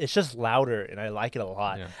it's just louder, and I like it a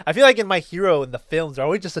lot. Yeah. I feel like in My Hero in the films are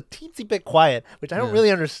always just a teensy bit quiet, which I don't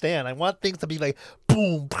really understand. I want things to be like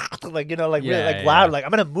boom, like really like loud. Like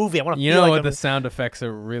I'm in a movie. I want to. The sound effects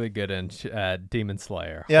are really good in Demon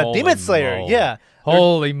Slayer. Yeah, Demon Slayer. Moly. Yeah.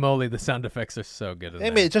 Holy moly, the sound effects are so good. I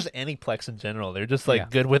mean, it's just Aniplex in general. They're just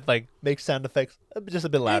like good with like make sound effects just a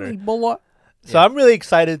bit louder. So I'm really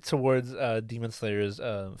excited towards Demon Slayer's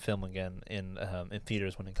film again in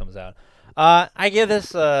theaters when it comes out. I give this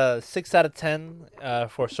 6 out of 10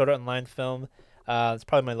 for Sword Art Online film. It's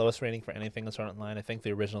probably my lowest rating for anything in Sword Art Online. I think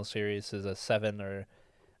the original series is a 7 or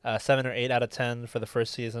 8 out of 10 for the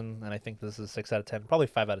first season, and I think this is 6 out of 10, probably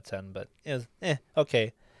 5 out of 10, but it's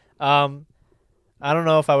okay. I don't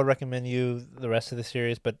know if I would recommend you the rest of the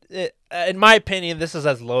series, but in my opinion, this is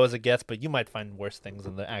as low as it gets, but you might find worse things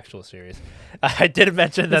in the actual series. I did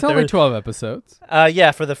mention that there's only 12 episodes.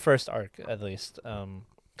 Yeah, for the first arc, at least,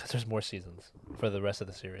 because there's more seasons for the rest of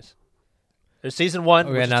the series. There's season 1.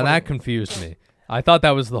 Okay, now that confused me. I thought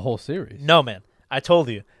that was the whole series. No, man. I told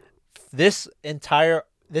you. This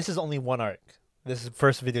is only one arc. This is the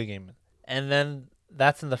first video game. And then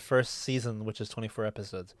that's in the first season, which is 24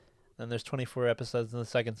 episodes. Then there's 24 episodes in the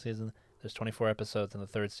second season. There's 24 episodes in the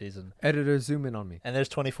third season. Editor, zoom in on me. And there's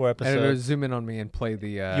 24 episodes. Editor, zoom in on me and play the.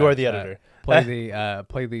 You are the editor. Play the.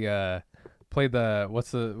 What's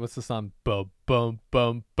the song? Bum bum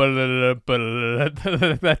bum. That's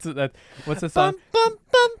what's the song? Bum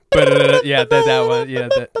bum bum. Yeah, that one. Yeah.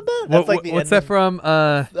 That's like the what's that from?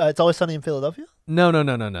 It's Always Sunny in Philadelphia. No.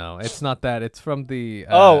 It's not that. It's from the.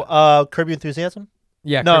 Curb Your Enthusiasm.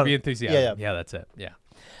 Yeah, Curb Your Enthusiasm. Yeah, that's it. Yeah.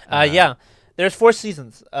 There's 4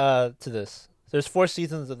 seasons to this. There's 4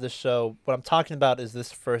 seasons of this show. What I'm talking about is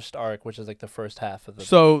this first arc, which is like the first half of the.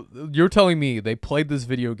 So you're telling me they played this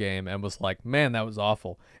video game and was like, man, that was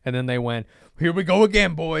awful. And then they went, here we go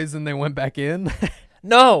again, boys. And they went back in.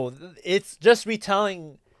 No, it's just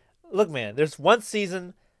retelling. Look, man, there's 1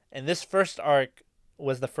 season, and this first arc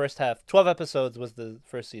was the first half. 12 episodes was the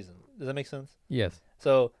first season. Does that make sense? Yes.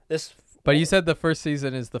 So this. But you said the first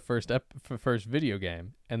season is the first video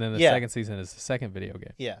game, and then the second season is the second video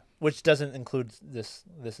game. Yeah, which doesn't include this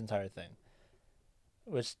entire thing.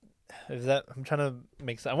 Which is that I'm trying to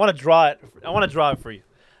make sense. I want to draw it for you.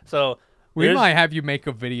 So we might have you make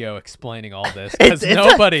a video explaining all this because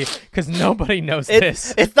nobody knows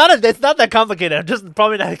this. It's not that complicated. I'm just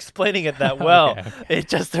probably not explaining it that well. Okay. It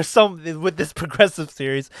just there's some with this progressive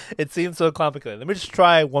series. It seems so complicated. Let me just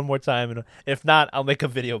try one more time, and if not, I'll make a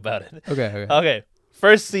video about it. Okay.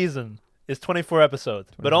 First season is 24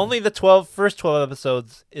 episodes, but only the first 12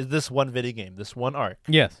 episodes is this one video game, this one arc.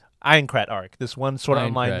 Yes. Ironclad arc, this one Sword Art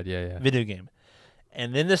Online video game,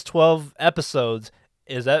 and in this 12 episodes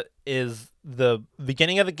is the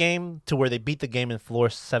beginning of the game to where they beat the game in floor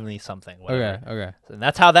 70 something. Whatever. Okay. And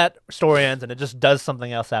that's how that story ends, and it just does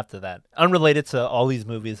something else after that, unrelated to all these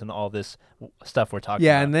movies and all this stuff we're talking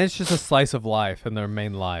about. Yeah, and then it's just a slice of life in their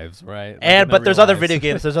main lives, right? But there's other video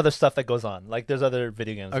games. There's other stuff that goes on. Like there's other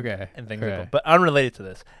video games. And things that go, but unrelated to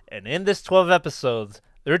this. And in this 12 episodes,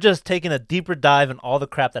 they're just taking a deeper dive in all the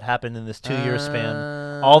crap that happened in this 2-year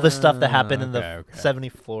span, all the stuff that happened in the 70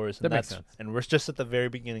 floors. And that makes sense. And we're just at the very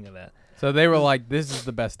beginning of that. So they were like, this is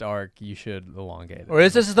the best arc. You should elongate it. Or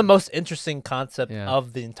this is the most interesting concept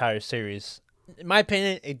of the entire series. In my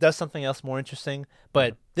opinion, it does something else more interesting,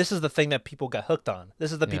 but this is the thing that people got hooked on.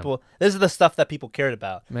 This is the This is the stuff that people cared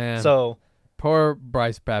about. Man. So Poor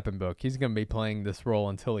Bryce Papenbrook. He's gonna be playing this role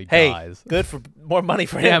until he dies. Good for more money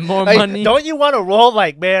for him. Yeah, more money. Don't you want a role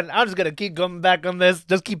like, man, I'm just gonna keep going back on this.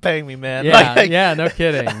 Just keep paying me, man. Yeah, no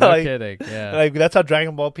kidding. No kidding. Yeah. Like that's how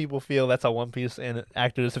Dragon Ball people feel. That's how One Piece and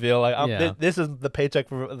actors feel. Like this is the paycheck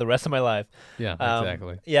for the rest of my life. Yeah,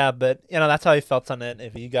 exactly. Yeah, but that's how he felt on it.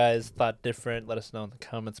 If you guys thought different, let us know in the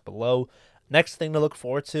comments below. Next thing to look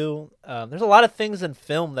forward to. There's a lot of things in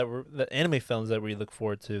film the anime films that we look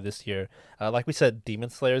forward to this year. Like we said, Demon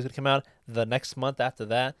Slayer is gonna come out. The next month after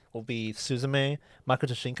that will be Suzume,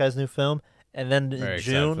 Makoto Shinkai's new film, and then in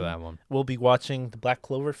June for that one. We'll be watching the Black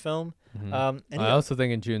Clover film. Mm-hmm. I also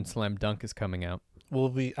think in June Slam Dunk is coming out. I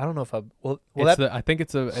don't know if I think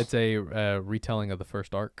it's a retelling of the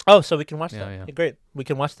first arc. Oh, so we can watch that. Yeah. Yeah, great. We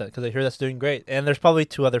can watch that because I hear that's doing great. And there's probably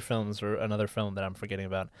 2 other films or another film that I'm forgetting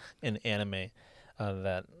about in anime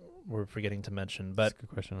that we're forgetting to mention. But that's a good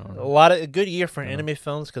question. A good year for anime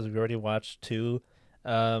films because we've already watched 2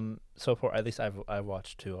 so far. At least I've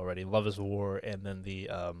watched 2 already. Love is War and then the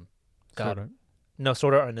Sword Art. No,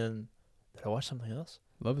 Sword Art, and then did I watch something else?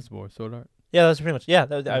 Love is War, Sword Art. Yeah, that's pretty much. Yeah,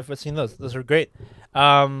 I've seen those. Those are great.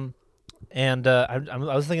 And I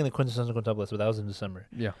was thinking the quintessential quintuplets, but that was in December.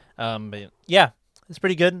 Yeah. But yeah, it's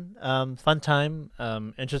pretty good. Fun time.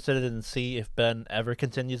 Interested in see if Ben ever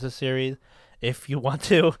continues the series. If you want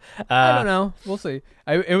to, I don't know. We'll see.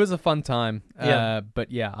 It was a fun time. Yeah.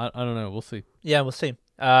 But yeah, I don't know. We'll see. Yeah, we'll see.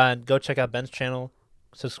 Go check out Ben's channel.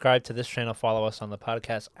 Subscribe to this channel. Follow us on the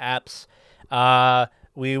podcast apps.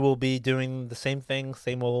 We will be doing the same thing,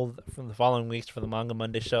 same old from the following weeks for the Manga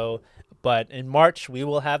Monday show. But in March, we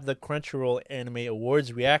will have the Crunchyroll Anime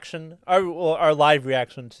Awards reaction, our live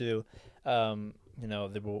reaction to,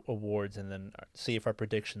 the awards, and then see if our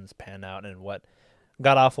predictions pan out and what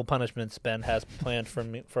god awful punishments Ben has planned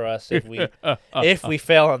for us if we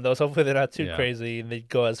fail on those. Hopefully they're not too crazy and they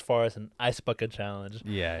go as far as an ice bucket challenge.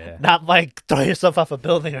 Yeah. Not like throw yourself off a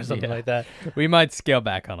building or something like that. We might scale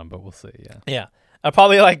back on them, but we'll see. Yeah. Yeah.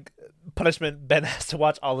 Probably like punishment. Ben has to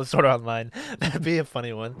watch all the Sword Art Online. That'd be a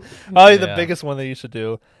funny one. Probably the biggest one that you should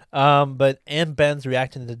do. And Ben's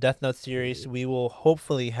reacting to the Death Note series. We will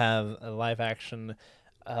hopefully have a live action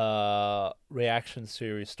reaction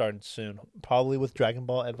series starting soon. Probably with Dragon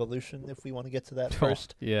Ball Evolution if we want to get to that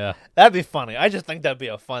first. Yeah. That'd be funny. I just think that'd be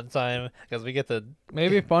a fun time because we get to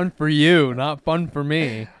maybe fun for you, not fun for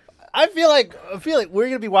me. I feel like we're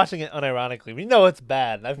gonna be watching it unironically. We know it's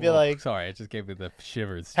bad. I feel like sorry, it just gave me the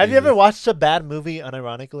shivers. Have you ever watched a bad movie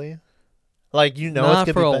unironically? Like it's gonna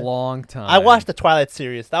for be a bad? long time. I watched the Twilight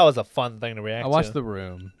series. That was a fun thing to react to. I watched The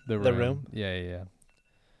Room. The Room? Yeah.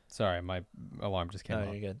 Sorry, my alarm just came Oh,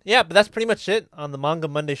 up. you're good. Yeah, but that's pretty much it on the Manga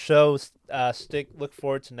Monday show. Look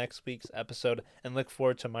forward to next week's episode and look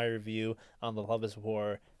forward to my review on the Love is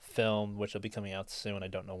War film, which will be coming out soon. I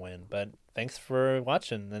don't know when, but thanks for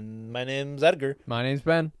watching. And my name's Edgar. My name's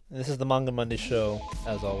Ben. And this is the Manga Monday show,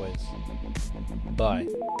 as always. Bye.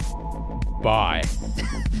 Bye.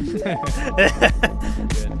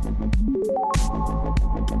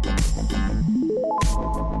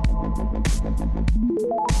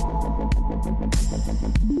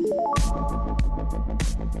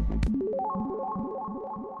 Good.